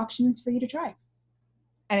wonderful options for you to try.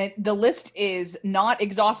 And the list is not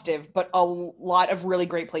exhaustive, but a lot of really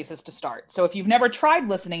great places to start. So if you've never tried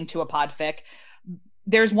listening to a podfic,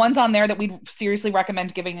 there's ones on there that we'd seriously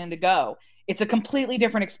recommend giving it a go. It's a completely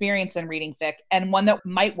different experience than reading fic, and one that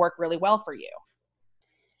might work really well for you.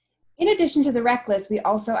 In addition to the rec list, we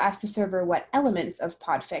also asked the server what elements of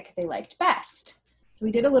podfic they liked best. So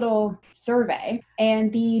we did a little survey,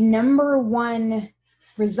 and the number one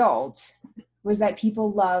result was that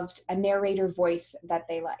people loved a narrator voice that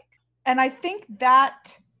they like. And I think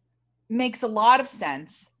that makes a lot of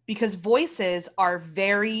sense because voices are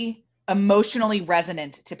very emotionally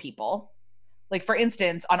resonant to people. Like, for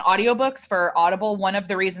instance, on audiobooks for Audible, one of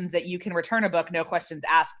the reasons that you can return a book, no questions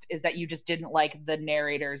asked, is that you just didn't like the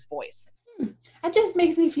narrator's voice. That just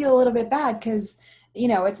makes me feel a little bit bad because,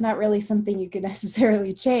 it's not really something you could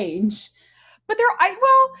necessarily change. But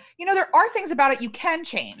there are things about it you can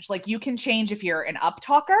change. Like, you can change if you're an up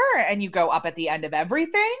talker and you go up at the end of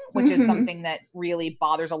everything, which is something that really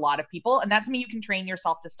bothers a lot of people. And that's something you can train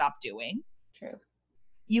yourself to stop doing. True.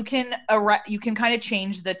 You can kind of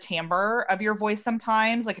change the timbre of your voice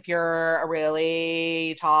sometimes. Like, if you're a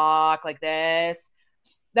really talk like this,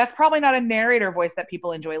 that's probably not a narrator voice that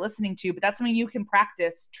people enjoy listening to, but that's something you can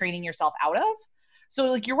practice training yourself out of. So,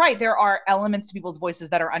 like, you're right, there are elements to people's voices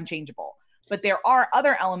that are unchangeable. But there are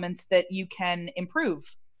other elements that you can improve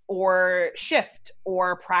or shift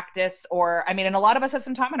or practice and a lot of us have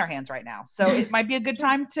some time on our hands right now. So it might be a good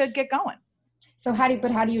time to get going. So how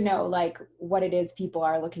do you know, like, what it is people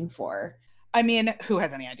are looking for? I mean, who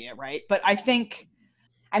has any idea, right? But I think...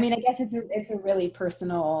 I guess it's a really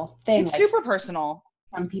personal thing. It's super personal.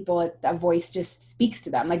 Some people, a voice just speaks to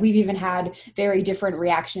them. Like, we've even had very different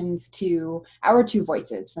reactions to our two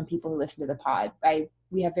voices from people who listen to the pod.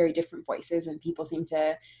 We have very different voices and people seem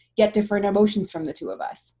to get different emotions from the two of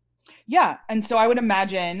us. Yeah. And so I would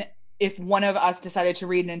imagine if one of us decided to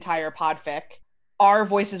read an entire podfic, our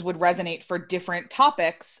voices would resonate for different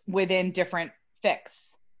topics within different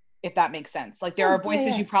fics, if that makes sense. Like, there are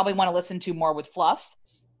voices you probably want to listen to more with fluff,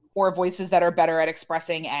 or voices that are better at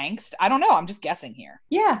expressing angst. I don't know. I'm just guessing here.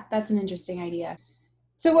 Yeah, that's an interesting idea.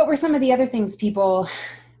 So what were some of the other things people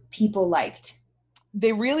liked?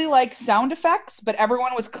 They really like sound effects, but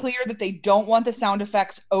everyone was clear that they don't want the sound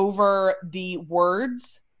effects over the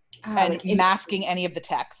words and masking any of the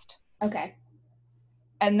text. Okay.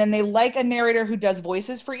 And then they like a narrator who does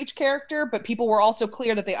voices for each character, but people were also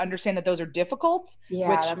clear that they understand that those are difficult. Yeah,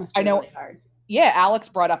 which that must be really hard. Yeah, Alex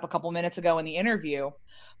brought up a couple minutes ago in the interview.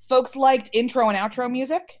 Folks liked intro and outro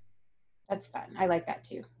music. That's fun. I like that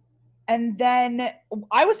too. And then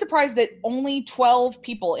I was surprised that only 12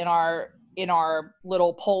 people in our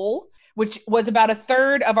little poll, which was about a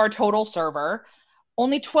third of our total server,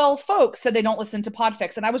 only 12 folks said they don't listen to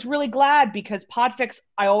Podfics. And I was really glad because Podfics,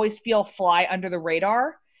 I always feel, fly under the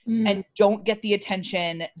radar and don't get the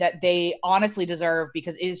attention that they honestly deserve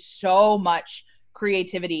because it is so much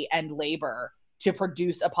creativity and labor to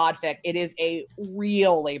produce a podfic. It is a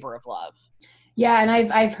real labor of love. Yeah, and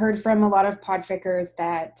I've heard from a lot of podfickers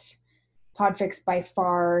that podfics by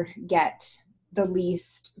far get the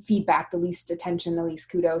least feedback, the least attention, the least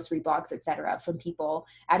kudos, reblogs, etc. from people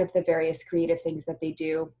out of the various creative things that they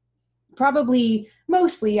do. Probably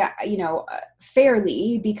mostly,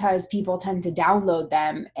 fairly, because people tend to download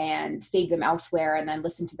them and save them elsewhere and then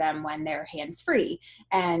listen to them when they're hands-free.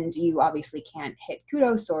 And you obviously can't hit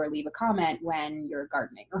kudos or leave a comment when you're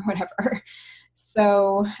gardening or whatever.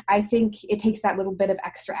 So I think it takes that little bit of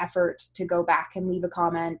extra effort to go back and leave a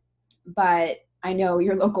comment. But I know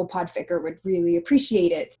your local podficker would really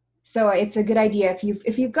appreciate it. So it's a good idea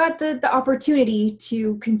if you've got the opportunity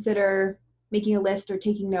to consider making a list or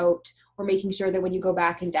taking note, or making sure that when you go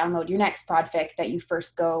back and download your next podfic that you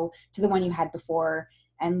first go to the one you had before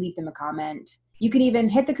and leave them a comment. You can even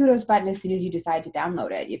hit the kudos button as soon as you decide to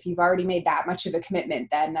download it. If you've already made that much of a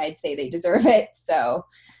commitment, then I'd say they deserve it. So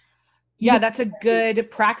yeah, that's a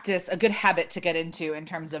good practice, a good habit to get into in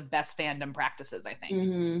terms of best fandom practices, I think.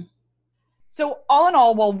 Mm-hmm. So all in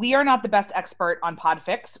all, while we are not the best expert on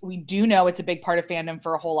podfics, we do know it's a big part of fandom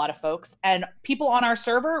for a whole lot of folks. And people on our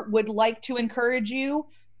server would like to encourage you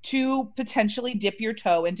to potentially dip your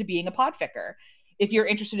toe into being a podficker. If you're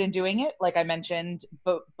interested in doing it, like I mentioned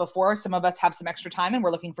before, some of us have some extra time and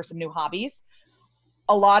we're looking for some new hobbies.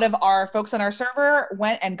 A lot of our folks on our server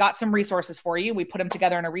went and got some resources for you. We put them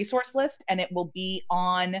together in a resource list, and it will be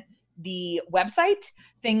on the website.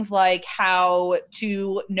 Things like how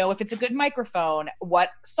to know if it's a good microphone, what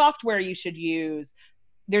software you should use.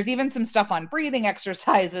 There's even some stuff on breathing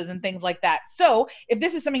exercises and things like that. So if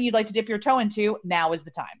this is something you'd like to dip your toe into, now is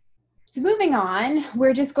the time. So moving on,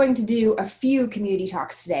 we're just going to do a few community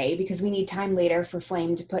talks today because we need time later for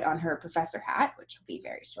Flame to put on her professor hat, which will be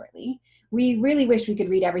very shortly. We really wish we could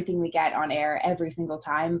read everything we get on air every single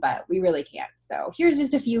time, but we really can't. So here's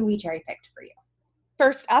just a few we cherry-picked for you.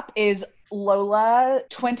 First up is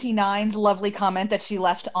Lola29's lovely comment that she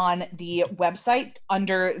left on the website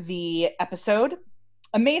under the episode.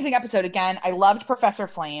 Amazing episode again. I loved Professor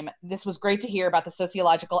Flame. This was great to hear about the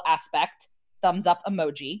sociological aspect. Thumbs up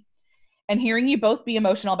emoji. And hearing you both be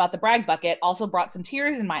emotional about the brag bucket also brought some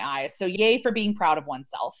tears in my eyes. So yay for being proud of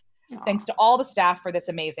oneself. Aww. Thanks to all the staff for this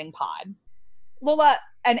amazing pod. Lola,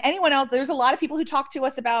 and anyone else, there's a lot of people who talked to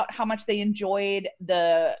us about how much they enjoyed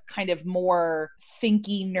the kind of more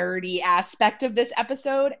thinky, nerdy aspect of this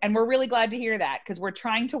episode. And we're really glad to hear that because we're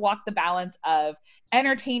trying to walk the balance of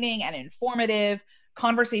entertaining and informative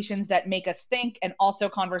conversations that make us think, and also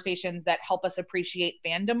conversations that help us appreciate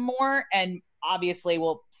fandom more. And obviously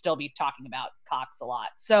we'll still be talking about Cox a lot.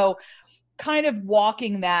 So kind of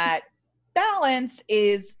walking that balance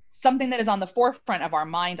is something that is on the forefront of our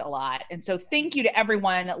mind a lot. And so thank you to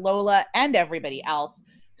everyone, Lola and everybody else,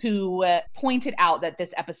 who pointed out that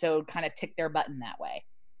this episode kind of ticked their button that way.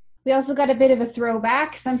 We also got a bit of a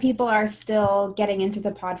throwback. Some people are still getting into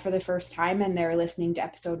the pod for the first time and they're listening to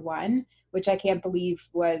episode 1, which I can't believe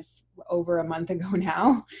was over a month ago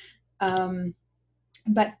now.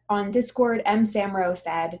 But on Discord, M. Samro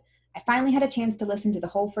said, I finally had a chance to listen to the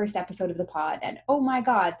whole first episode of the pod, and oh my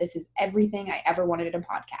God, this is everything I ever wanted in a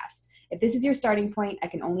podcast. If this is your starting point, I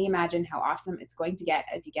can only imagine how awesome it's going to get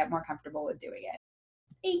as you get more comfortable with doing it.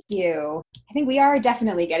 Thank you. I think we are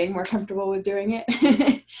definitely getting more comfortable with doing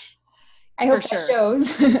it. I hope that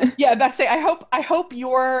shows. Yeah, that's it. I hope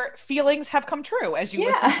your feelings have come true as you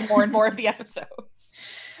listen to more and more of the episodes.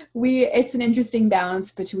 It's an interesting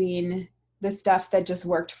balance between the stuff that just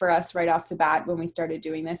worked for us right off the bat when we started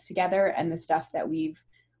doing this together and the stuff that we've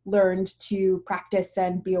learned to practice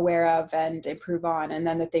and be aware of and improve on, and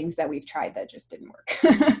then the things that we've tried that just didn't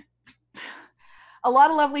work. A lot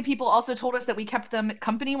of lovely people also told us that we kept them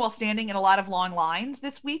company while standing in a lot of long lines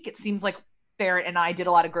this week. It seems like Barrett and I did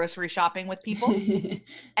a lot of grocery shopping with people.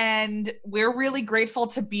 And we're really grateful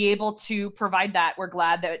to be able to provide that. We're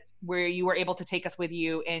glad that you were able to take us with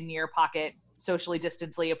you in your pocket socially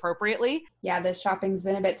distancedly appropriately. Yeah, the shopping's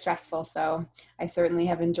been a bit stressful, so I certainly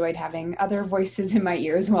have enjoyed having other voices in my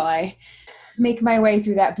ears while I make my way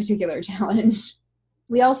through that particular challenge.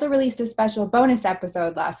 We also released a special bonus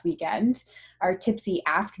episode last weekend, our Tipsy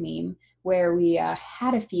Ask Meme, where we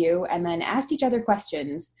had a few and then asked each other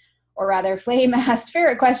questions, or rather Flame asked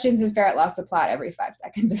Ferret questions and Ferret lost the plot every 5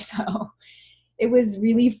 seconds or so. It was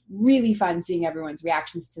really, really fun seeing everyone's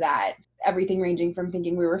reactions to that. Everything ranging from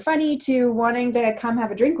thinking we were funny to wanting to come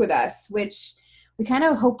have a drink with us, which we kind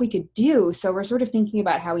of hope we could do. So we're sort of thinking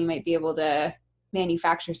about how we might be able to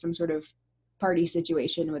manufacture some sort of party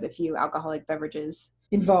situation with a few alcoholic beverages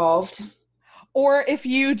involved. Or if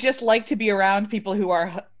you just like to be around people who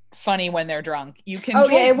are funny when they're drunk. You can. Oh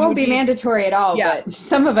yeah, it won't be mandatory at all, Yeah. but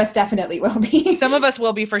some of us definitely will be. Some of us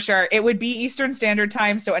will be for sure. It would be Eastern Standard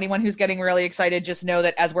Time, so anyone who's getting really excited, just know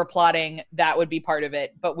that as we're plotting, that would be part of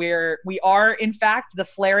it. But we are, in fact, the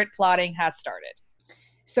Flare It plotting has started.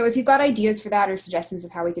 So if you've got ideas for that or suggestions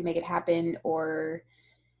of how we can make it happen, or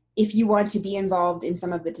if you want to be involved in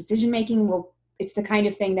some of the decision making, it's the kind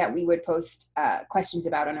of thing that we would post questions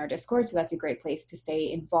about on our Discord. So that's a great place to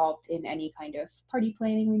stay involved in any kind of party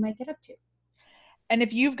planning we might get up to. And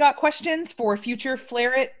if you've got questions for future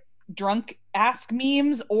Flare It drunk ask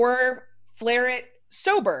memes or Flare It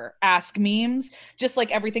sober ask memes, just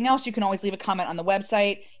like everything else, you can always leave a comment on the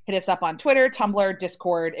website, hit us up on Twitter, Tumblr,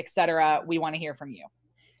 Discord, etc. We want to hear from you.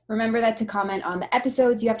 Remember that to comment on the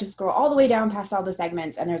episodes, you have to scroll all the way down past all the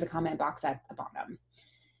segments, and there's a comment box at the bottom.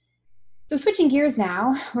 So switching gears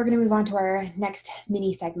now, we're going to move on to our next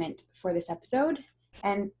mini segment for this episode.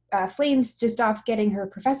 And Flame's just off getting her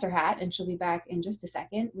professor hat, and she'll be back in just a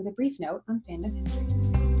second with a brief note on fandom history.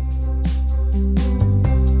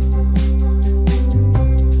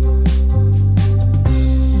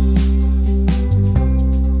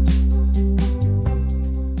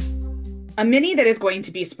 A mini that is going to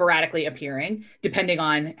be sporadically appearing, depending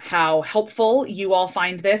on how helpful you all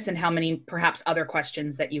find this and how many perhaps other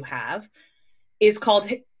questions that you have, is called,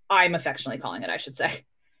 I'm affectionately calling it, I should say,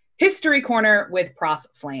 History Corner with Prof.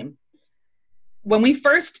 Flame. When we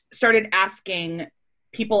first started asking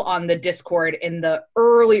people on the Discord in the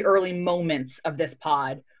early moments of this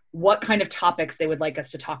pod what kind of topics they would like us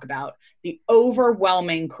to talk about, the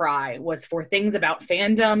overwhelming cry was for things about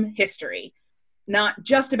fandom history. Not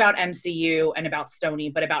just about MCU and about Stony,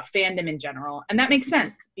 but about fandom in general. And that makes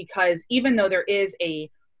sense because even though there is a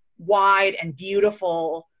wide and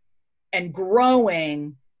beautiful and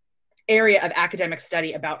growing area of academic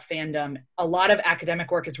study about fandom, a lot of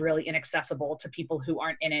academic work is really inaccessible to people who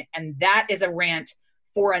aren't in it. And that is a rant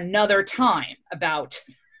for another time about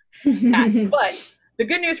that. But the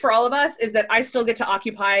good news for all of us is that I still get to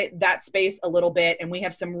occupy that space a little bit. And we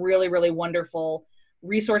have some really, really wonderful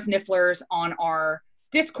resource nifflers on our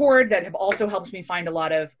Discord that have also helped me find a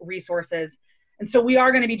lot of resources. And so we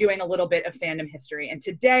are going to be doing a little bit of fandom history. And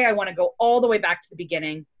today I want to go all the way back to the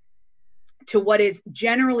beginning to what is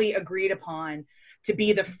generally agreed upon to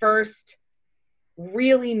be the first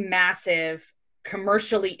really massive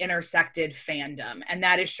commercially intersected fandom, and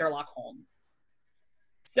that is Sherlock Holmes.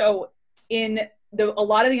 So a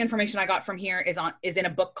lot of the information I got from here is in a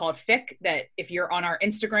book called Fic that if you're on our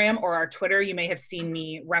Instagram or our Twitter, you may have seen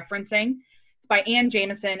me referencing. It's by Anne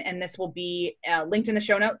Jameson, and this will be linked in the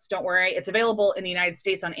show notes. Don't worry. It's available in the United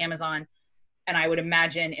States on Amazon, and I would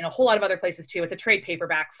imagine in a whole lot of other places too. It's a trade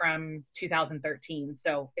paperback from 2013,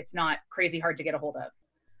 so it's not crazy hard to get a hold of.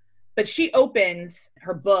 But she opens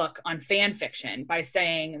her book on fan fiction by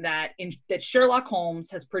saying that Sherlock Holmes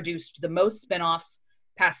has produced the most spinoffs,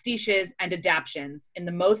 pastiches, and adaptions in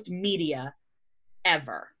the most media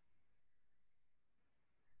ever.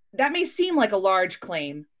 That may seem like a large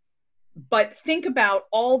claim, but think about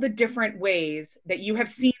all the different ways that you have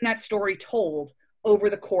seen that story told over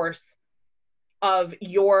the course of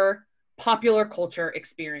your popular culture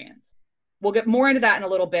experience. We'll get more into that in a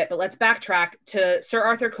little bit, but let's backtrack to Sir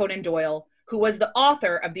Arthur Conan Doyle, who was the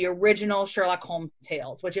author of the original Sherlock Holmes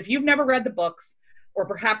tales, which if you've never read the books, or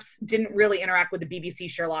perhaps didn't really interact with the BBC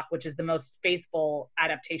Sherlock, which is the most faithful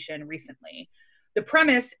adaptation recently. The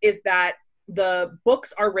premise is that the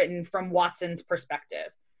books are written from Watson's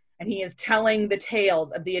perspective, and he is telling the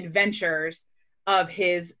tales of the adventures of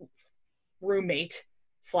his roommate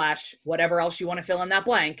 / whatever else you want to fill in that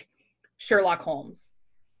blank, Sherlock Holmes.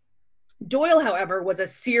 Doyle, however, was a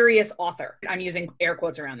serious author. I'm using air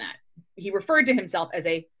quotes around that. He referred to himself as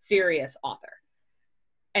a serious author.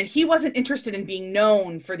 And he wasn't interested in being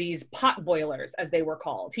known for these pot boilers, as they were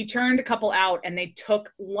called. He churned a couple out, and they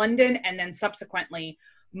took London and then subsequently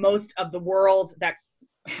most of the world that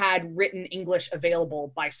had written English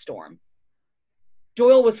available by storm.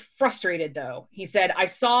 Doyle was frustrated, though. He said, "I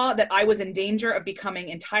saw that I was in danger of becoming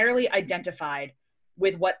entirely identified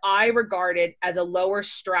with what I regarded as a lower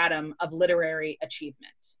stratum of literary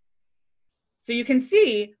achievement." So you can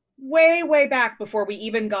see way, way back before we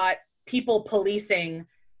even got people policing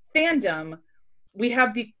fandom, we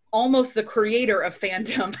have almost the creator of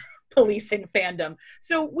fandom policing fandom.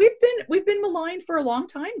 So we've been maligned for a long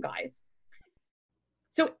time, guys.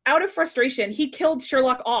 So out of frustration, he killed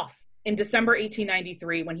Sherlock off in December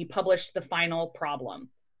 1893 when he published The Final Problem.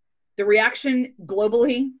 The reaction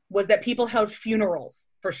globally was that people held funerals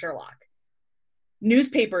for Sherlock.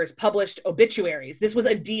 Newspapers published obituaries. This was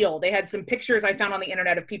a deal. They had some pictures I found on the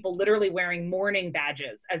internet of people literally wearing mourning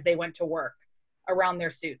badges as they went to work. around their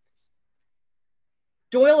suits.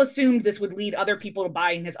 Doyle assumed this would lead other people to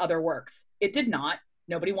buying his other works. It did not.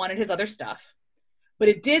 Nobody wanted his other stuff. But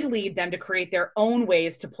it did lead them to create their own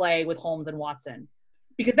ways to play with Holmes and Watson,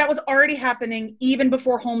 because that was already happening even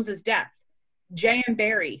before Holmes's death. J.M.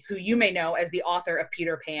 Barrie, who you may know as the author of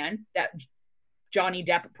Peter Pan, that Johnny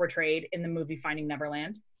Depp portrayed in the movie Finding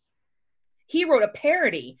Neverland, he wrote a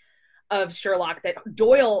parody of Sherlock that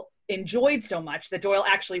Doyle enjoyed so much that Doyle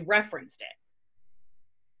actually referenced it.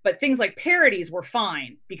 But things like parodies were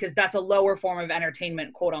fine because that's a lower form of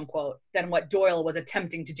entertainment, quote unquote, than what Doyle was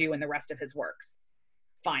attempting to do in the rest of his works.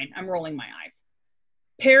 Fine, I'm rolling my eyes.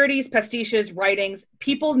 Parodies, pastiches, writings,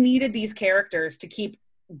 people needed these characters to keep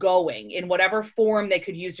going in whatever form they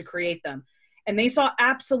could use to create them. And they saw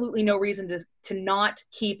absolutely no reason to not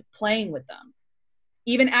keep playing with them.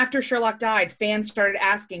 Even after Sherlock died, fans started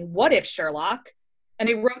asking, what if Sherlock? And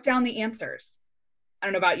they wrote down the answers. I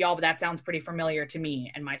don't know about y'all, but that sounds pretty familiar to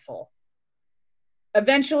me and my soul.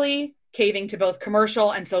 Eventually, caving to both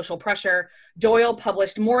commercial and social pressure, Doyle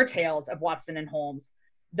published more tales of Watson and Holmes,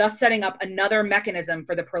 thus setting up another mechanism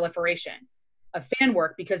for the proliferation of fan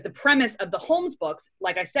work, because the premise of the Holmes books,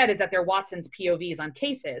 like I said, is that they're Watson's POVs on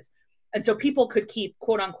cases. And so people could keep,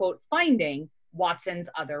 quote unquote, finding Watson's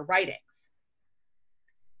other writings.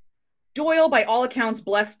 Doyle, by all accounts,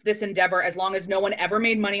 blessed this endeavor as long as no one ever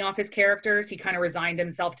made money off his characters. He kind of resigned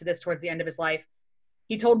himself to this towards the end of his life.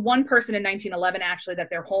 He told one person in 1911, actually, that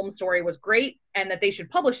their Holmes story was great and that they should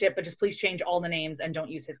publish it, but just please change all the names and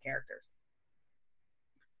don't use his characters.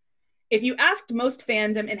 If you asked most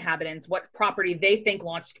fandom inhabitants what property they think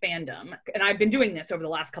launched fandom, and I've been doing this over the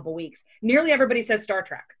last couple weeks, nearly everybody says Star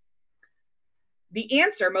Trek. The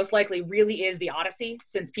answer most likely really is the Odyssey,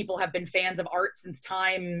 since people have been fans of art since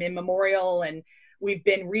time immemorial, and we've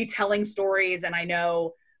been retelling stories. And I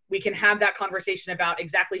know we can have that conversation about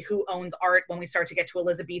exactly who owns art when we start to get to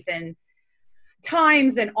Elizabethan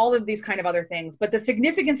times and all of these kind of other things. But the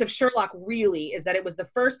significance of Sherlock really is that it was the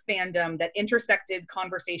first fandom that intersected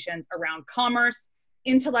conversations around commerce,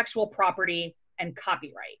 intellectual property, and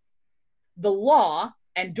copyright. The law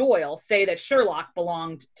and Doyle say that Sherlock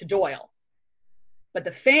belonged to Doyle. But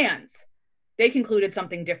the fans, they concluded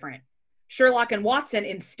something different. Sherlock and Watson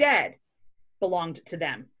instead belonged to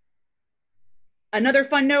them. Another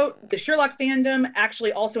fun note, the Sherlock fandom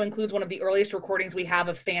actually also includes one of the earliest recordings we have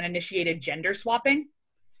of fan-initiated gender swapping.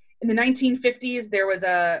 In the 1950s, there was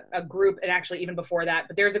a group, and actually even before that,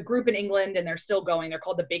 but there's a group in England, and they're still going. They're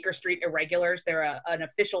called the Baker Street Irregulars. They're an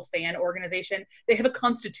official fan organization. They have a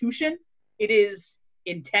constitution. It is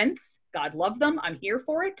intense. God love them. I'm here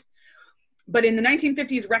for it. But in the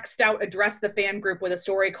 1950s, Rex Stout addressed the fan group with a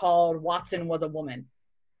story called Watson Was a Woman.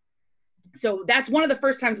 So that's one of the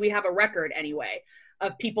first times we have a record, anyway,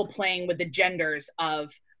 of people playing with the genders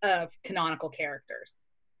of canonical characters.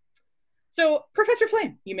 So, Professor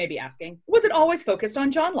Flame, you may be asking, was it always focused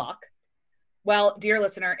on John Locke? Well, dear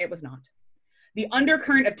listener, it was not. The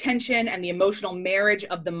undercurrent of tension and the emotional marriage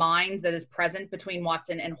of the minds that is present between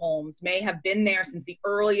Watson and Holmes may have been there since the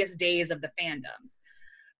earliest days of the fandoms.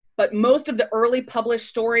 But most of the early published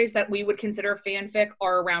stories that we would consider fanfic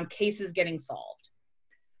are around cases getting solved.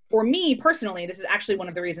 For me, personally, this is actually one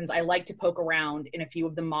of the reasons I like to poke around in a few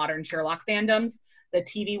of the modern Sherlock fandoms, the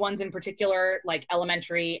TV ones in particular, like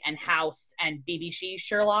Elementary and House and BBC's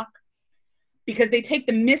Sherlock, because they take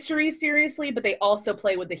the mysteries seriously, but they also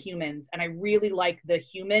play with the humans. And I really like the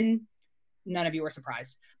human, none of you are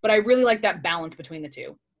surprised, but I really like that balance between the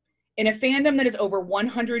two. In a fandom that is over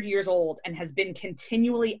 100 years old and has been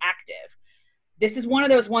continually active, this is one of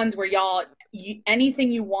those ones where y'all,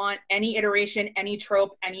 anything you want, any iteration, any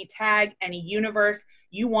trope, any tag, any universe,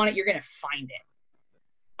 you want it, you're going to find it.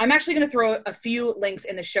 I'm actually going to throw a few links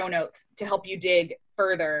in the show notes to help you dig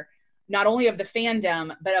further, not only of the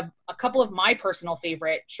fandom, but of a couple of my personal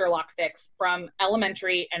favorite Sherlock fics from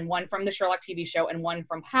Elementary and one from the Sherlock TV show and one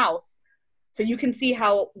from House. So you can see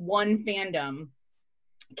how one fandom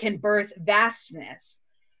can birth vastness,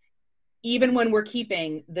 even when we're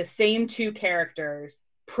keeping the same two characters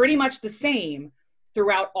pretty much the same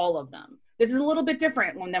throughout all of them. This is a little bit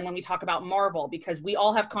different than when we talk about Marvel, because we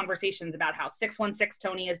all have conversations about how 616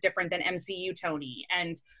 Tony is different than MCU Tony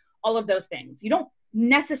and all of those things. You don't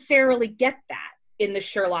necessarily get that in the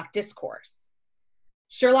Sherlock discourse.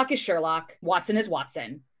 Sherlock is Sherlock, Watson is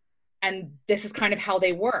Watson, and this is kind of how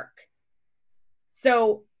they work.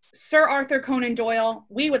 So, Sir Arthur Conan Doyle,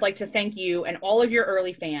 we would like to thank you and all of your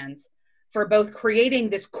early fans for both creating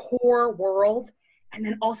this core world and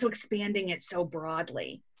then also expanding it so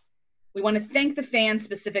broadly. We want to thank the fans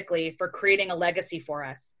specifically for creating a legacy for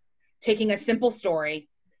us, taking a simple story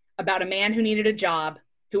about a man who needed a job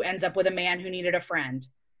who ends up with a man who needed a friend.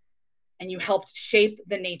 And you helped shape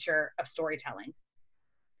the nature of storytelling.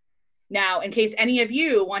 Now, in case any of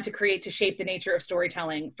you want to create to shape the nature of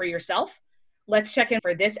storytelling for yourself, let's check in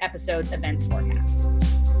for this episode's events forecast.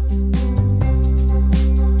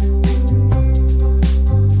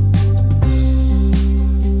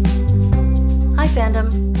 Hi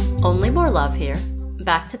fandom, Only More Love here,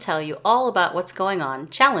 back to tell you all about what's going on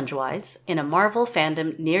challenge-wise in a Marvel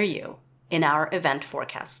fandom near you in our event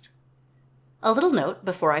forecast. A little note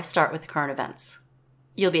before I start with current events.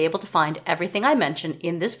 You'll be able to find everything I mention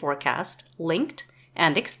in this forecast linked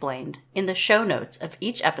and explained in the show notes of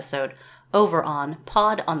each episode over on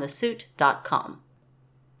podonthesuit.com.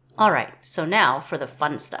 Alright, so now for the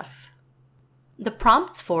fun stuff. The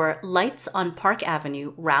prompts for Lights on Park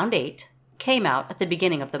Avenue Round 8 came out at the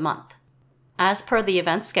beginning of the month. As per the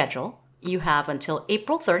event schedule, you have until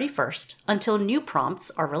April 31st until new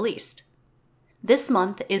prompts are released. This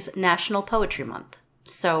month is National Poetry Month,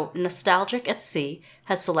 so Nostalgic at Sea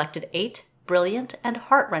has selected 8 brilliant and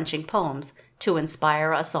heart-wrenching poems to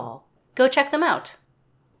inspire us all. Go check them out.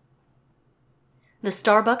 The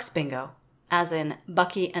Starbucks Bingo, as in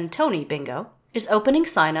Bucky and Tony Bingo, is opening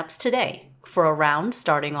sign-ups today for a round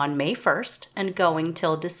starting on May 1st and going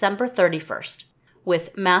till December 31st,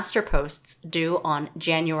 with master posts due on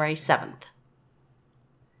January 7th.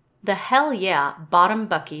 The Hell Yeah Bottom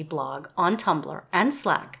Bucky blog on Tumblr and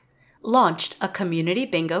Slack launched a community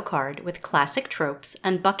bingo card with classic tropes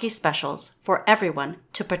and Bucky specials for everyone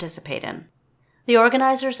to participate in. The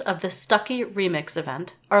organizers of the Stucky Remix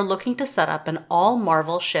event are looking to set up an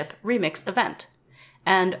all-Marvel ship remix event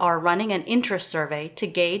and are running an interest survey to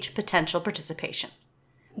gauge potential participation.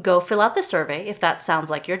 Go fill out the survey if that sounds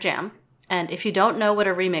like your jam, and if you don't know what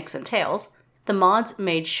a remix entails, the mods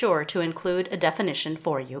made sure to include a definition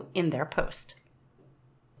for you in their post.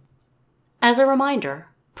 As a reminder,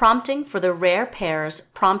 prompting for the Rare Pairs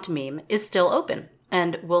prompt meme is still open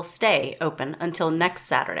and will stay open until next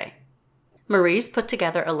Saturday. Marie's put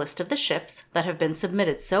together a list of the ships that have been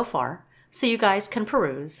submitted so far, so you guys can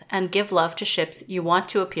peruse and give love to ships you want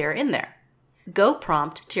to appear in there. Go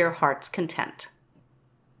prompt to your heart's content.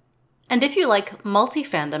 And if you like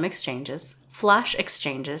multi-fandom exchanges, flash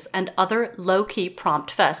exchanges, and other low-key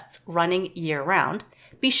prompt fests running year-round,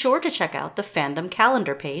 be sure to check out the fandom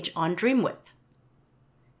calendar page on Dreamwidth.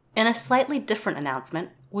 In a slightly different announcement,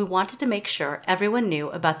 we wanted to make sure everyone knew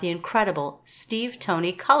about the incredible Steve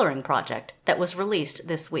Tony coloring project that was released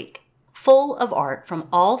this week. Full of art from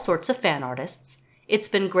all sorts of fan artists, it's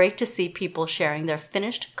been great to see people sharing their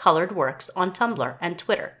finished colored works on Tumblr and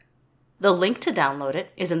Twitter. The link to download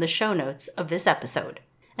it is in the show notes of this episode,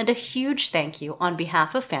 and a huge thank you on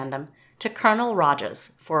behalf of fandom to Colonel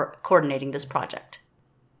Rajas for coordinating this project.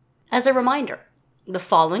 As a reminder, the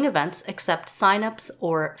following events accept signups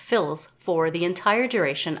or fills for the entire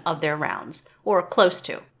duration of their rounds, or close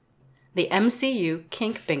to: the MCU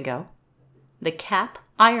Kink Bingo, the Cap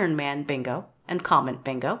Iron Man Bingo and Comment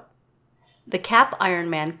Bingo, the Cap Iron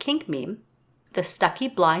Man Kink Meme, the Stucky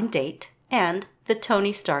Blind Date, and the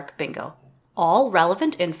Tony Stark Bingo. All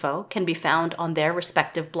relevant info can be found on their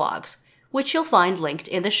respective blogs, which you'll find linked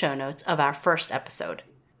in the show notes of our first episode.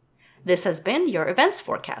 This has been your events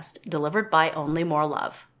forecast, delivered by Only More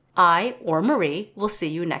Love. I, or Marie, will see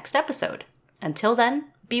you next episode. Until then,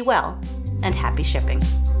 be well, and happy shipping.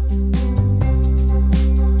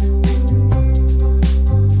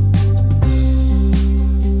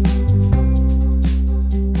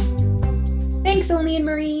 Thanks, Only and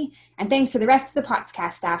Marie, and thanks to the rest of the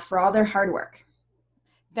Potscast staff for all their hard work.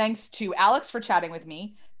 Thanks to Alex for chatting with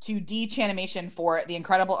me, to D-Chanimation for the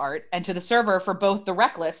incredible art, and to the server for both the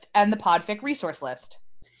rec list and the Podfic resource list.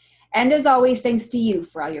 And as always, thanks to you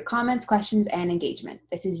for all your comments, questions, and engagement.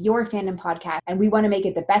 This is your fandom podcast, and we want to make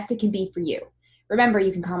it the best it can be for you. Remember,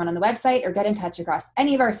 you can comment on the website or get in touch across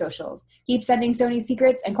any of our socials. Keep sending Sony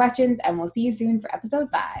secrets and questions, and we'll see you soon for episode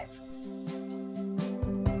 5.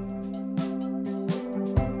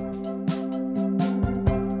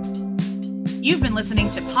 You've been listening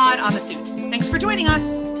to Pod on the Suit. Thanks for joining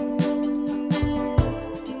us.